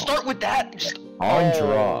 Wow. So you start with that? Just On oh.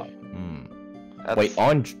 draw. That's- Wait,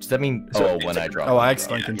 does that mean? So Oh, it's when a- I draw. Oh, I on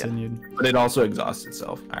accidentally draw. continued. But it also exhausts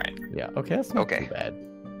itself. All right. Yeah. Okay, that's not Okay. too bad.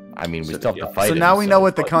 I mean, we So, still have yeah. to fight. So him, now we know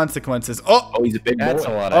what the but- consequences. Oh, Oh, he's a big That's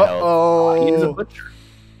boy. a lot of health. He is a oh, butcher.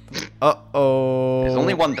 oh. There's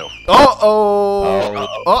only one though. Oh.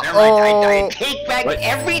 Oh. Never mind, I Oh. take back What?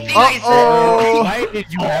 everything Uh-oh. Why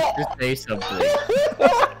did you have to say something?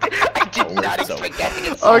 I did not Oh, so- expect that to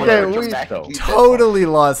get Okay, someone we just back. so- Totally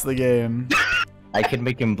lost the game. I can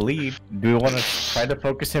make him bleed. Do we want to try to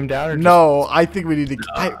focus him down? Or No, I think we need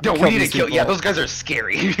to. No, we need to these kill. Yeah, people. those guys are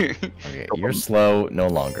scary. Okay, you're slow no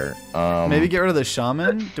longer. Maybe get rid of the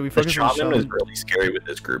shaman. Do we The focus on the shaman is shaman? really scary with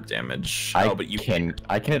his group damage. I Oh, but you can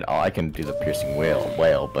do the piercing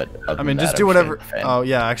whale, but I mean, just do whatever. Oh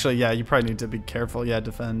yeah, actually, yeah. You probably need to be careful. Yeah,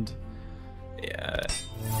 defend. Yeah.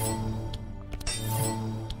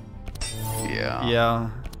 yeah. Yeah.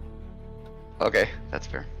 Okay, that's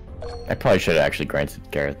fair. I probably should have actually granted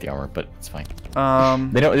Garrett the armor, but it's fine.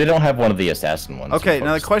 Um. They don't have one of the assassin ones. Okay, so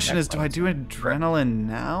now the focus on question next is, do one. I do adrenaline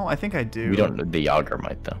now? I think I do. We don't. The Yager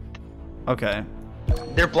might though. Okay.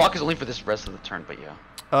 Their block is only for this rest of the turn, but yeah.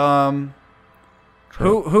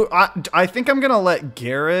 I think I'm gonna let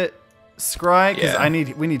Garrett scry because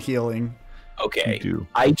Yeah. we need healing. Okay. do.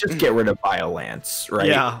 I just get rid of violence, right?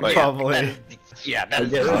 Yeah, Like, probably. Yeah, I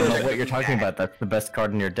that's get I rid don't of know what you're talking about. That's the best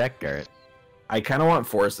card in your deck, Garrett. I kind of want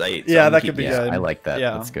foresight. Yeah, I'm that keeping could be it. good. I like that.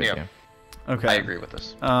 Yeah. That's good. Yeah. Yeah. Okay. I agree with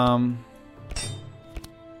this. I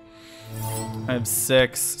have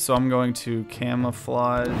 6, so I'm going to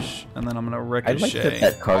camouflage, and then I'm gonna I ricochet. like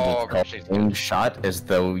that card Oh, is called Ricochet's aim shot, as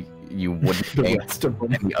though you wouldn't aim Rest of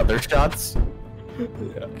them. any other shots.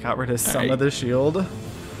 Got rid of some of the shield.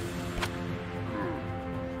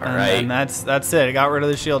 Alright. And that's it. I got rid of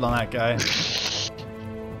the shield on that guy.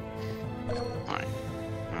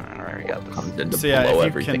 Alright, we got this. Comes in to So yeah, blow if you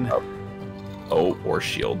everything can- up. Oh, or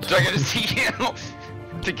shield. Do I get to see him?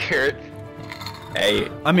 To carrot. Hey,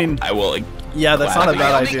 I mean, I will. yeah, that's not a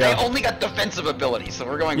bad I idea. only got defensive ability, so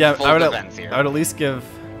we're going Yeah, full I would defense here. at least give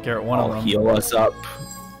Garrett one of I'll them. heal us up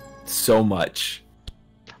so much.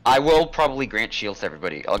 I will probably grant shields to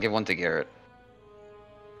everybody. I'll give one to Garrett.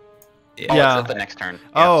 Yeah. Yeah. It's at the next turn.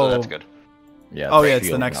 Yeah, so that's good. Yeah. Oh yeah, it's the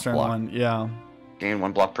shield, next not turn block. one. Yeah. Gain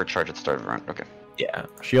 1 block per charge at the start of the round. Okay. Yeah.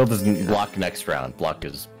 Shield doesn't block next round. Block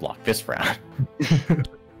is block this round.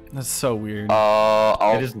 That's so weird.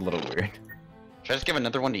 It is a little weird. Should I just give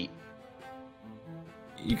another one to eat?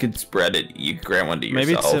 You could spread it. You could grant one to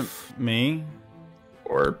Maybe yourself. to me.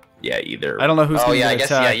 Or, yeah, either. I don't know who's Oh gonna yeah, I get guess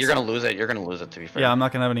attacked. yeah. You're gonna lose it. You're gonna lose it. To be fair. Yeah, I'm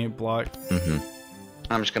not gonna have any block.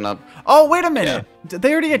 I'm just gonna. Oh wait a minute!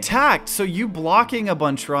 They already attacked. So you blocking a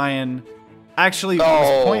bunch, Ryan, actually was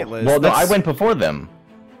Oh. pointless. Well, no, I That's- went before them.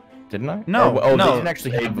 Didn't I? No, Or- oh, no. They didn't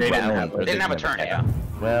actually have They a didn't round. have- or They didn't have a turn. attack. Yeah.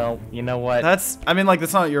 Well, you know what? That's. I mean, like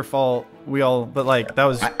that's not your fault. We all, but like that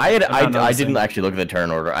was. I not noticing. didn't actually look at the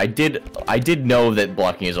turn order. I did know that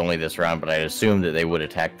blocking is only this round, but I assumed that they would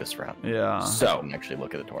attack this round. Yeah. I So, didn't actually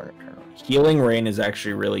look at the turn order. Healing Rain is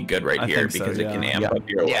actually really good right I here think so, because yeah. it can amp Yeah. up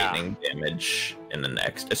your Yeah. lightning damage in the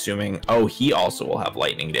next. Assuming, oh, he also will have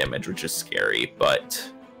lightning damage, which is scary, but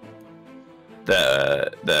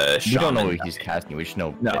the We don't know shaman. what he's casting. We just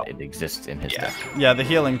know No. that it exists in his Yeah. deck. Yeah, the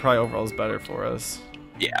healing probably overall is better for us.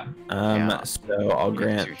 Yeah. Yeah. So I'll You get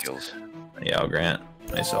grant. 2 heals. Yeah, I'll grant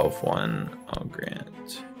myself 1. I'll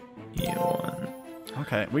grant you 1.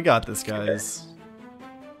 Okay, we got this, guys.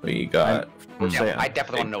 We got. Yeah, I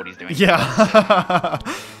definitely want to know what he's doing. Yeah.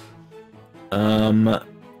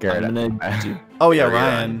 Garrett, I'm gonna do. Oh yeah, You're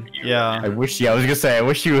Ryan. on. Yeah. I wish. Yeah, I was gonna say. I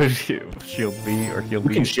wish you would shield me or heal You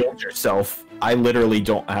me. can shield yourself. I literally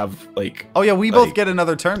don't have like. Oh yeah, we both Like- get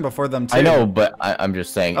another turn before them too. I know, but I'm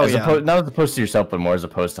just saying, Oh, as yeah. opposed, not as opposed to yourself, but more as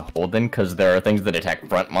opposed to Holden, because there are things that attack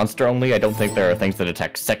front monster only. I don't think there are things that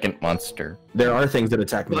attack second monster. There are things that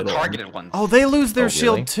attack The middle. targeted ones. Oh, they lose their Oh,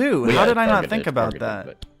 shield really? too. Well, How yeah, did I not targeted think is about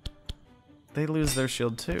targeted, that? They lose their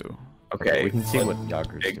shield too. Okay, We can see what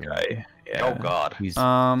Yager's big doing. guy. Yeah. Oh god. He's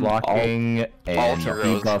Um, blocking and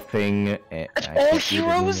heroes. debuffing. And It's I all think he doesn't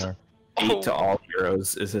heroes? know. 8 to all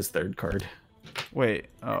heroes is his 3rd card, Wait.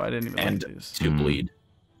 Oh, I didn't even and like these. 2 bleed.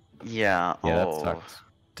 Yeah. Yeah, that oh. sucks.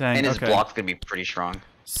 Dang. And his okay. block's gonna be pretty strong.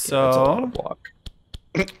 That's a lot So, of block.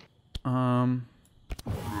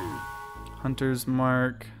 Hunter's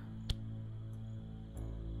Mark.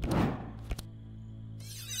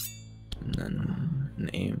 And then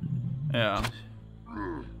name. Yeah.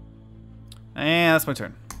 And that's my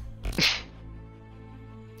turn.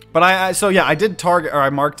 But so yeah, I did target, or I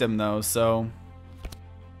marked him though, so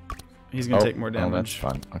he's gonna take more Oh, that's damage.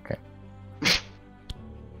 fun. Okay.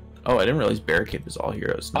 Oh, I didn't realize barricade was all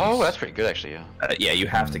heroes. Oh, Nice. that's pretty good actually. Yeah. Yeah, you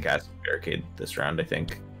have to cast barricade this round, I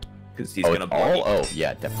think, because he's Oh, gonna it's all. block. Oh,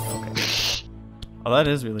 yeah, definitely. Okay. Oh, that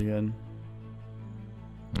is really good.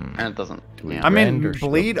 Hmm. And it doesn't. Do we Yeah. I mean, Rend or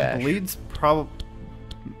shield bleed, bash? bleed's probably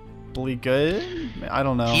good. I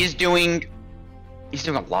don't know. He's doing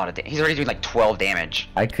a lot of damage. He's already doing like 12 damage.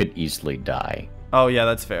 I could easily die. Oh yeah,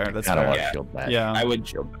 that's fair. That's I don't fair. want Yeah. shield bash. Yeah. I would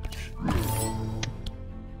shield bash.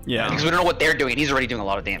 Yeah. Because we don't know what they're doing. He's already doing a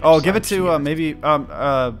lot of damage. Oh, so- give it to maybe Bora.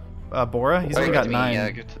 He's Or only give it got to me, 9. yeah,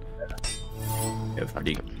 give it to- You have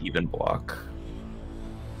pretty even block.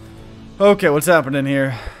 Okay, what's happening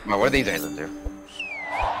here? Well, what are these guys up there?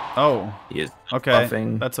 Oh, He is okay.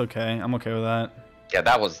 buffing. That's okay. I'm okay with that. Yeah,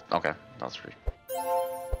 that was okay. That was free.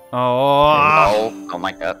 Oh. Oh, don't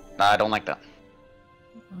like that. Nah, I don't like that.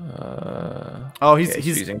 Oh, he's okay,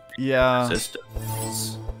 he's using yeah.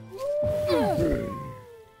 resistance.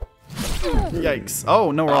 Yikes.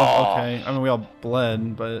 Oh no, we're all okay. I mean, we all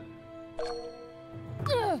bled, but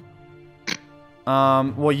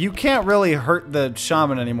well, you can't really hurt the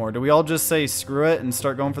shaman anymore. Do we all just say screw it and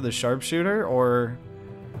start going for the sharpshooter, or?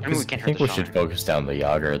 I mean, we I can't hurt think the we should shaman. focus down the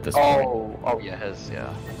Yager at this point. Oh yeah, yeah.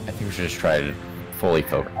 I think we should just try to fully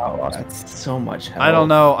focus. Oh, that's so much help. I don't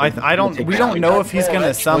know. I don't. We don't know if he's gonna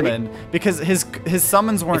actually. summon because his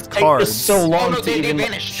summons weren't It's taken cards. us so Oh long no, to they even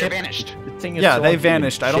vanished. They ship- vanished. the thing is Yeah, so they long to even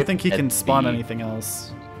vanished. I don't ship think he at can spawn the- anything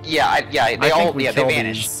else. Yeah, they I think all we they kill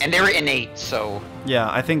vanished, these. and they were innate. So. Yeah,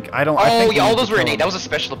 I think I don't. Oh I think yeah, we all need those to were kill innate. him. That was a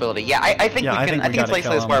special ability. Yeah, I think Yeah, we I can. think I we think it's gotta like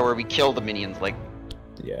kill this him. part where we kill the minions. Like,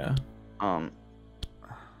 Yeah.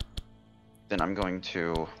 then I'm going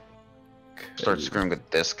to start screwing with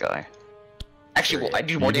this guy. Actually, well, I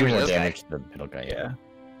do more You do damage to more this damage to the middle guy. Yeah. guy.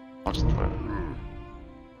 I'll just put it.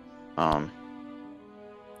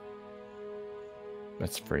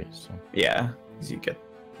 That's free. So. Yeah, because you get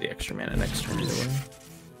the extra mana next turn either way.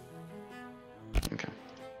 Okay.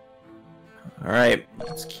 All right,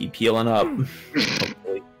 let's keep healing up.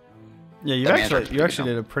 Hopefully. Yeah, you actually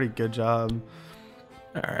did a pretty good job.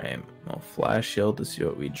 All right, I'll flash shield to see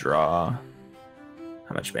what we draw.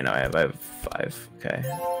 How much mana I have? I have 5. Okay,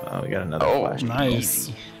 we got another flash. Nice.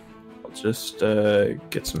 Easy. I'll just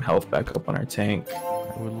get some health back up on our tank.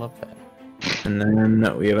 I would love that. And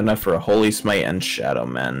then we have enough for a Holy Smite and Shadow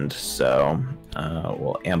Mend, so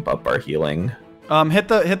we'll amp up our healing. Hit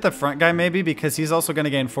the front guy maybe, because he's also going to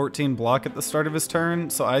gain 14 block at the start of his turn.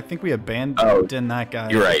 So I think we abandon that guy.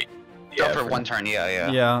 You're right. Yeah, for 1 turn.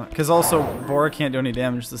 Yeah. Yeah, because also Bora can't do any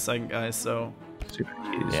damage to the second guy. So. Super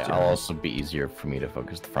keys. Yeah, I'll also be easier for me to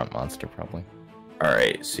focus the front monster probably. All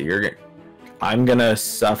right, so I'm gonna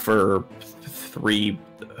suffer 3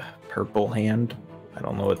 purple hand. I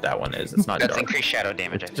don't know what that one is. It's not. That's dark. increased shadow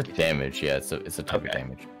damage. It's just damage. Yeah, it's a type of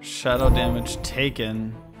damage. Shadow damage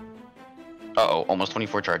taken. Uh-oh, almost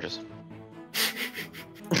 24 charges.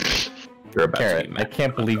 You're about Carrot, to be I mad.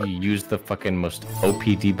 can't believe you used the fucking most OP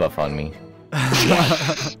debuff on me.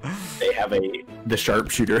 They have the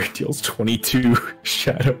sharpshooter deals 22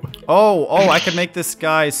 shadow. Oh, I could make this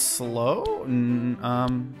guy slow.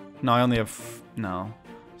 No, I only have no,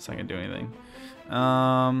 so I can do anything.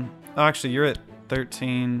 Oh, actually, you're at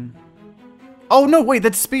 13. Oh no, wait,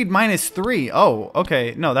 that's speed -3. Oh,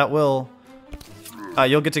 okay, no, that will.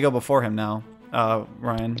 You'll get to go before him now,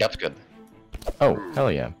 Ryan. That's good. Oh, hell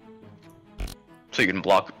yeah. So you can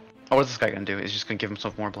block. Oh, what's this guy gonna do? He's just gonna give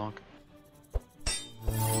himself more block.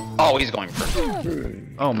 Oh, he's going first.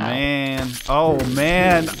 Oh man. Oh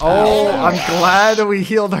man. Oh, I'm glad we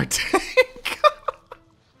healed our tank.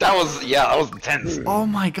 That was intense. Oh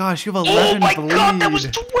my gosh, you have Oh 11 my bleed. god, that was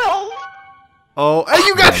 12! Oh, and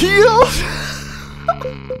you got healed!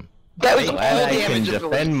 That was all Glad I can damage.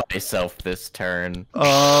 defend myself this turn.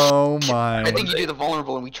 Oh my. I think you do the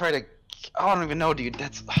vulnerable and we try to... I don't even know, dude.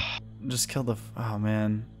 That's... Just kill the... Oh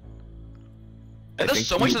man. That does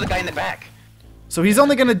so much to the guy in the back. So he's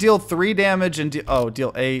only gonna deal 3 damage and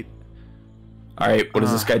deal 8. All right, what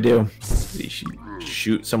does this guy do? Does he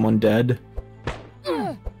shoot someone dead?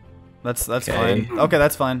 That's Okay. fine. Okay,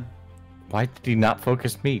 that's fine. Why did he not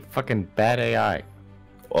focus me? Fucking bad AI.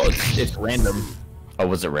 Well, it's random. Oh,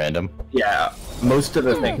 was it random? Yeah, most of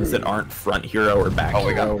the things that aren't front hero or back Oh,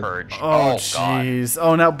 we got hero. purged. Oh God. jeez.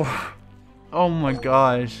 Oh now. Oh my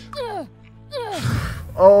gosh.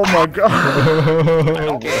 Oh my god.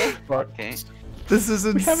 Okay. Okay. This is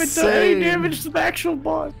insane. We haven't done any damage to the actual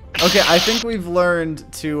boss. Okay, I think we've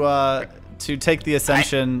learned to take the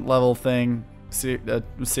ascension level thing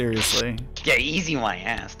seriously. Yeah, easy my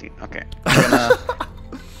ass, dude. Okay.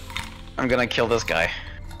 I'm gonna kill this guy.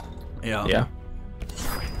 Yeah. Yeah.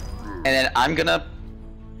 And then I'm gonna...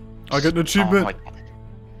 I got an achievement.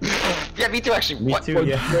 Oh, yeah, me too, actually. Me What? too,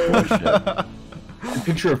 yeah. A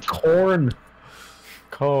picture of corn.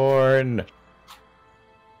 Corn.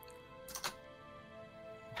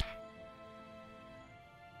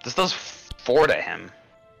 This does 4 to him.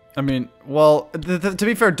 I mean, well, to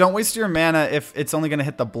be fair, don't waste your mana if it's only gonna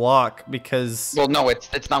hit the block because. Well, no,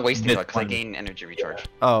 it's not wasting it because I fun. gain energy recharge.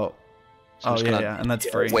 Oh. So I'm Oh just yeah, gonna yeah, and that's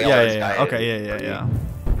free. wail Yeah, this yeah, guy. okay, yeah.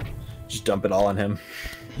 Just dump it all on him.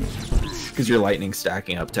 Because your lightning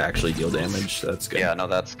stacking up to actually deal damage, so that's good. Yeah, no,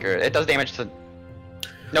 that's good. It does damage to...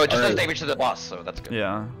 No, it just does Alright. damage to the boss, so that's good.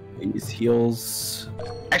 Yeah. These heals.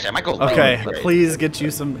 Actually, I might go... Okay, light. please get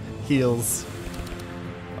you some heals.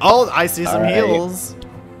 Oh, I see some Alright. heals.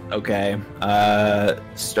 Okay.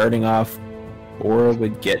 Starting off, Aura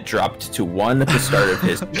would get dropped to 1 at the start of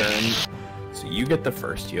his turn. So you get the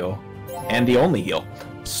first heal. And the only heal.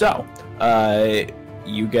 So,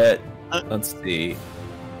 you get... Let's see.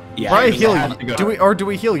 Yeah, Probably I mean, heal I have you. to go- Do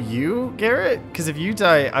we heal you, Garrett? Because if you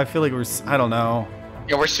die, I feel like I don't know.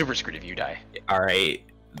 Yeah, we're super screwed if you die. Alright.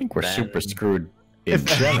 I think we're Then- super screwed in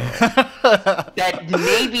general. That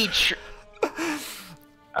may be true.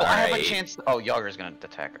 Well, I have a Alright. chance... Oh, Yager's gonna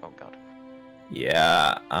attack. Oh, God.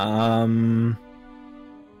 Yeah,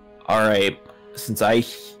 alright. Since I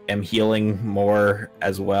am healing more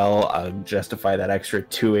as well, I'll justify that extra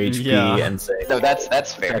 2 HP Yeah. and say No, that's fair.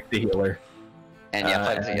 protect the healer. And yeah,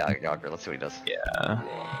 fight to Yager. Let's see what he does. Yeah.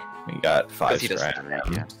 We got 5 he does strats,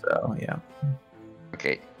 3, yeah. so yeah.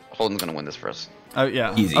 Okay, Holden's gonna win this for us. Oh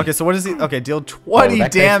yeah. Easy. Okay, so what is he? Okay, deal Oh, 20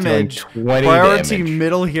 that guy's doing damage. 20 Priority damage.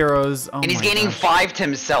 middle heroes. Oh And he's my gaining gosh. 5 to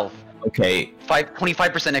himself. Okay,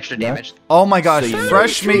 25% extra damage. Oh my gosh, So you-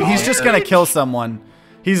 fresh meat. He's just gonna kill someone.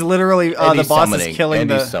 He's literally And the he's boss summoning, is killing and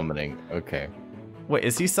the. he's summoning. Okay. Wait,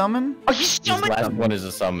 is he summoned? Oh, he's His summoned. last one is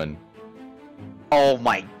a summon. Oh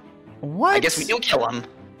my. What? I guess we do kill him.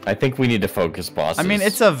 I think we need to focus bosses. I mean,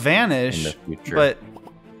 it's a in vanish, the future. but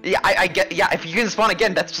Yeah, I get. Yeah, if you can spawn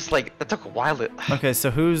again, that's just like that took a while. okay. So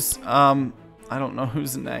who's I don't know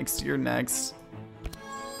who's next. You're next.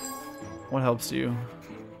 What helps you?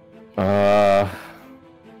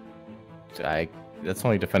 That's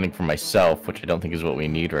only defending for myself, which I don't think is what we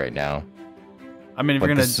need right now. I mean, if But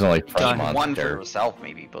you're gonna this is only first die- monster. One for yourself,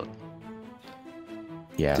 maybe, but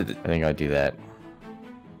Yeah, I think I'd do that.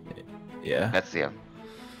 Yeah. that's yeah.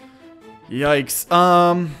 Yikes.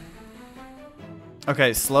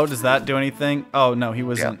 Okay, slow. Does that do anything? Oh no, he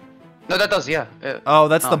wasn't. No, that does. Yeah. Oh,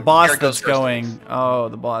 that's the boss Garrett goes that's first, going. anyways. Oh,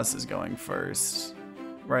 the boss is going first.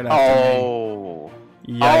 Right after Oh.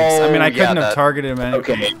 me. Yikes. I mean, I yeah, couldn't have that- targeted him.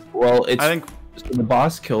 Okay. Well, it's I think. so the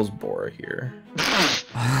boss kills Bora here.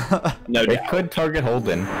 No, It could target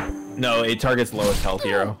Holden. no, it targets lowest health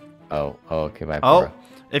hero. Oh, okay, bye. Oh, Bora.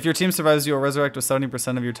 if your team survives, you'll resurrect with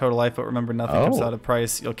 70% of your total life, but remember, nothing comes Oh. out of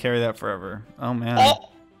price. You'll carry that forever. Oh man. Oh.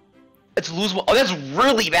 It's lose. Oh, that's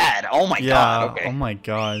really bad. Oh my Yeah. god. Okay. Oh my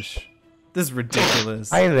gosh. This is ridiculous.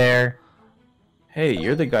 Hi there. Hey,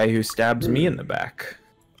 you're the guy who stabs me in the back.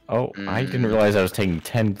 Oh, I didn't realize I was taking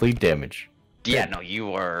 10 bleed damage. Yeah. No,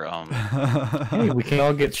 you are. Hey, we can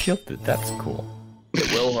all get shielded. That's cool. It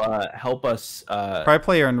will help us. Probably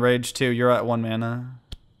play your enraged too. You're at 1 mana.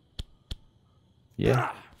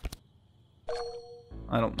 Yeah.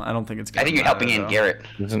 I don't think it's. I think you're helping in Garrett.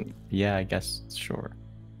 Yeah, I guess. Sure.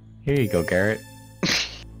 Here you go, Garrett.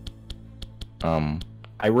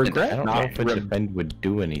 I regret I don't know not. if a defend would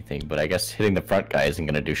do anything, but I guess hitting the front guy isn't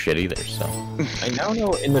gonna do shit either, so. I now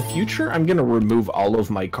know in the future I'm gonna remove all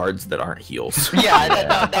of my cards that aren't heals.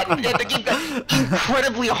 Yeah, that game got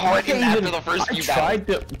incredibly hard after the first I few battles.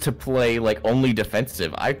 tried to play like only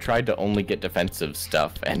defensive. I've tried to only get defensive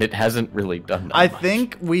stuff, and it hasn't really done that I much.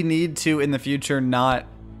 think we need to in the future not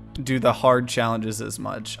do the hard challenges as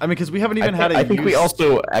much. I mean, because we haven't even had a. I think we use-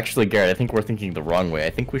 also actually, Garrett. I think we're thinking the wrong way. I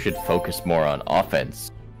think we should focus more on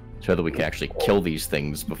offense, so that we can actually kill these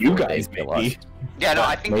things before You guys, they kill maybe. us. Yeah, no,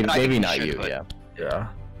 I think Maybe, I think maybe we not should, you. but- Yeah, Yeah.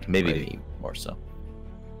 maybe Right. me more so.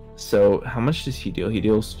 So how much does he deal? He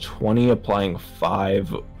deals 20, applying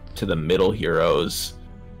 5 to the middle heroes.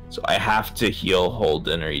 So I have to heal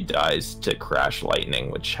Holden or he dies to Crash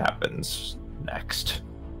Lightning, which happens next.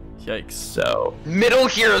 Yikes. So Middle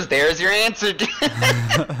heroes, there's your answer.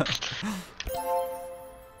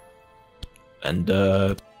 and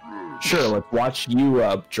sure, let's watch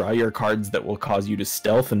you draw your cards that will cause you to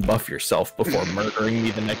stealth and buff yourself before murdering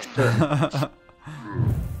me the next turn.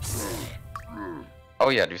 Oh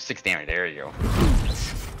yeah, do 6 damage. There you go.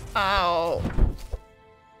 Ow.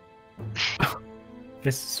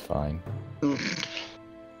 This is fine.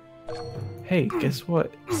 Hey, guess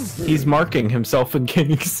what? He's marking himself and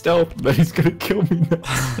gaining stealth, but he's gonna kill me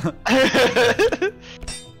next.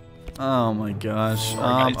 Oh my gosh.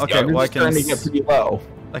 Guys, Okay, yeah, we're well I just trying to get pretty low.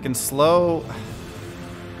 can slow.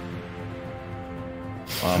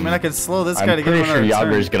 I mean, I could slow this guy I'm to get pretty him sure another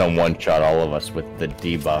Yager's turn. gonna one-shot all of us with the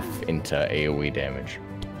debuff into AoE damage.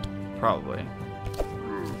 Probably.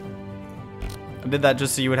 I did that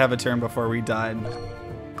just so you would have a turn before we died.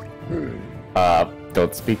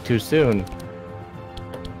 Don't speak too soon.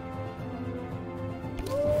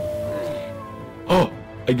 Oh,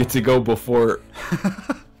 I get to go before.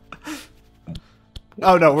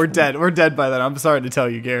 Oh no, we're dead. We're dead by then. I'm sorry to tell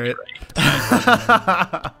you, Garrett.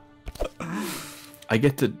 I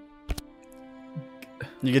get to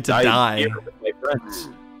You get to die. here with my friends.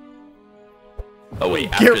 Oh wait,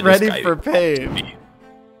 after Get this ready guy- for pain.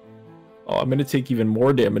 Oh, I'm gonna take even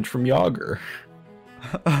more damage from Yager.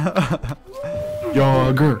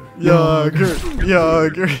 Yager. Yager.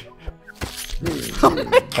 Yager.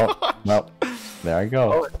 Oh, well, there I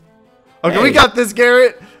go. Okay, Hey. we got this,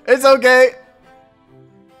 Garrett. It's okay.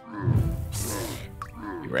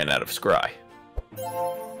 You ran out of scry.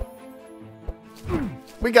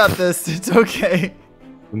 We got this. It's okay.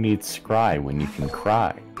 Who needs scry when you can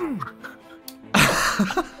cry?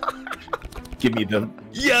 Give me the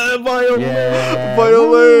violin. Yeah,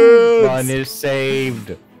 Violence. Run is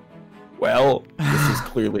saved. Well, this is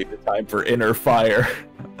clearly the time for inner fire.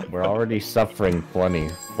 We're already suffering plenty.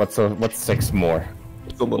 What's 6 more?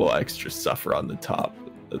 It's a little extra suffer on the top.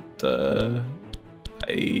 But,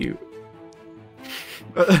 I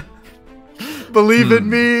Believe in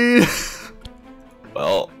me.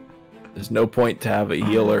 well, there's no point to have a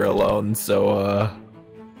healer alone, so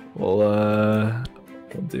we'll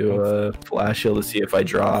do a flash heal to see if I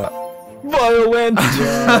draw violence.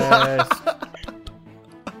 Yes.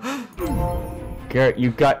 Garrett,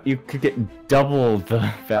 you could get double the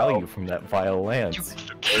value from that vile lance.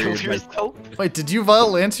 You killed yourself? Wait, did you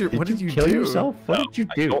violence your? What did you kill do? yourself? What did you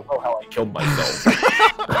do? I don't know how I killed myself.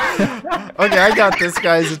 Okay, I got this,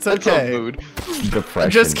 guys. It's okay.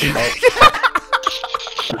 Depression. Just kidding.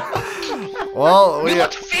 Well, We we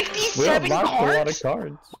got We 57 unlocked a lot cards? of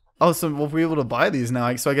cards. oh, so we'll be able to buy these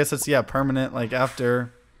now. So I guess it's permanent. Like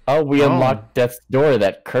after. Oh, we unlocked Death's Door,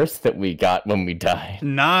 that curse that we got when we died.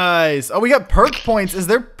 Nice. Oh, we got perk points. Is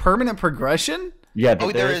there permanent progression? Yeah,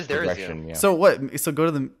 Oh, there there is is, progression, yeah. So what? So go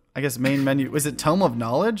to the main menu. Is it Tome of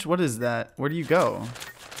Knowledge? What is that? Where do you go?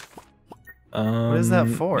 What is that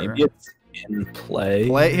for? Maybe it's in play.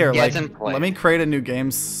 Play here. Yeah, like, it's in play. let me create a new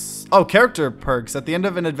game. Oh, character perks. At the end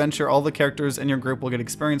of an adventure, all the characters in your group will get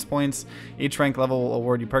experience points. Each rank level will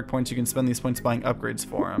award you perk points. You can spend these points buying upgrades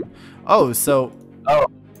for them. Oh, so. Oh,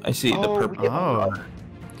 I see the Oh, purple.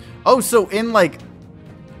 Oh, so in like.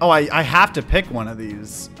 Oh, I have to pick one of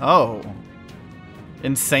these. Oh.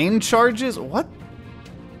 Insane charges? What?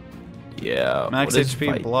 Yeah. Max what is HP,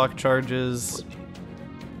 fight? block charges.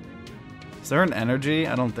 Is there an energy?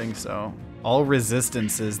 I don't think so. All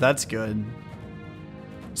resistances. That's good.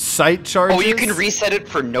 Sight charges? Oh, you can reset it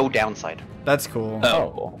for no downside. That's cool.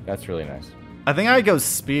 Oh, that's really nice. I think I go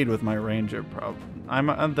speed with my ranger.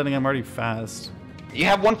 I'm thinking I'm already fast. You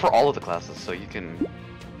have one for all of the classes, so you can...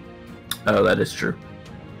 Oh, that is true.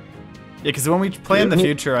 Yeah, because when we play in the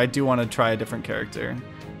future, I do want to try a different character.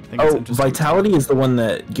 I think it's Oh, interesting. Vitality is the one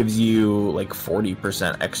that gives you like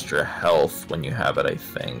 40% extra health when you have it, I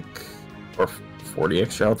think. Or 40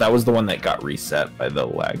 extra health. That was the one that got reset by the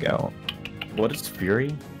lag out. What is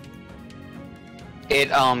Fury?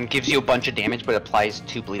 It gives you a bunch of damage, but applies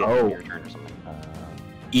 2 bleeding Oh. on your turn or something.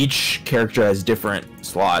 Each character has different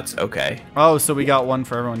slots, okay. Oh, so we got one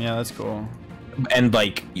for everyone. Yeah, that's cool. And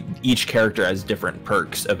like each character has different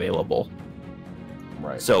perks available.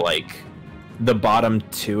 Right. So like the bottom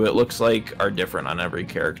 2, it looks like, are different on every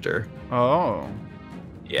character. Oh.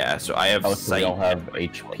 Yeah, so I have So sight. we all have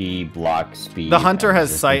HP, block, speed. The hunter and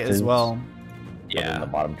has sight as resistances, well. but then Yeah. the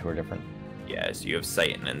bottom 2 are different. Yeah, so you have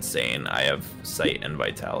sight and insane. I have sight and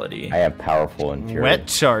vitality. I have powerful and fury. Wet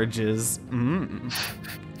charges. Mm.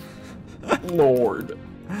 Lord.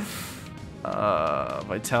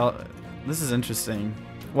 Vitality. This is interesting.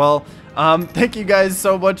 Well, thank you guys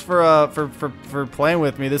so much for playing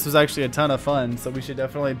with me. This was actually a ton of fun. So we should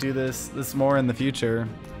definitely do this more in the future.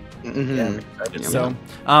 So,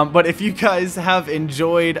 but if you guys have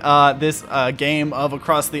enjoyed this game of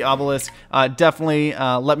Across the Obelisk, definitely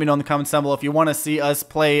let me know in the comments down below. If you want to see us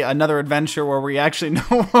play another adventure where we actually know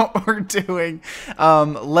what we're doing,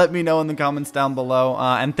 let me know in the comments down below.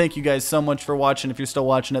 And thank you guys so much for watching. If you're still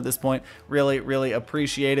watching at this point, really, really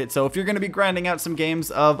appreciate it. So if you're going to be grinding out some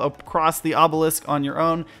games of Across the Obelisk on your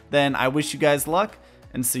own, then I wish you guys luck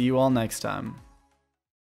and see you all next time.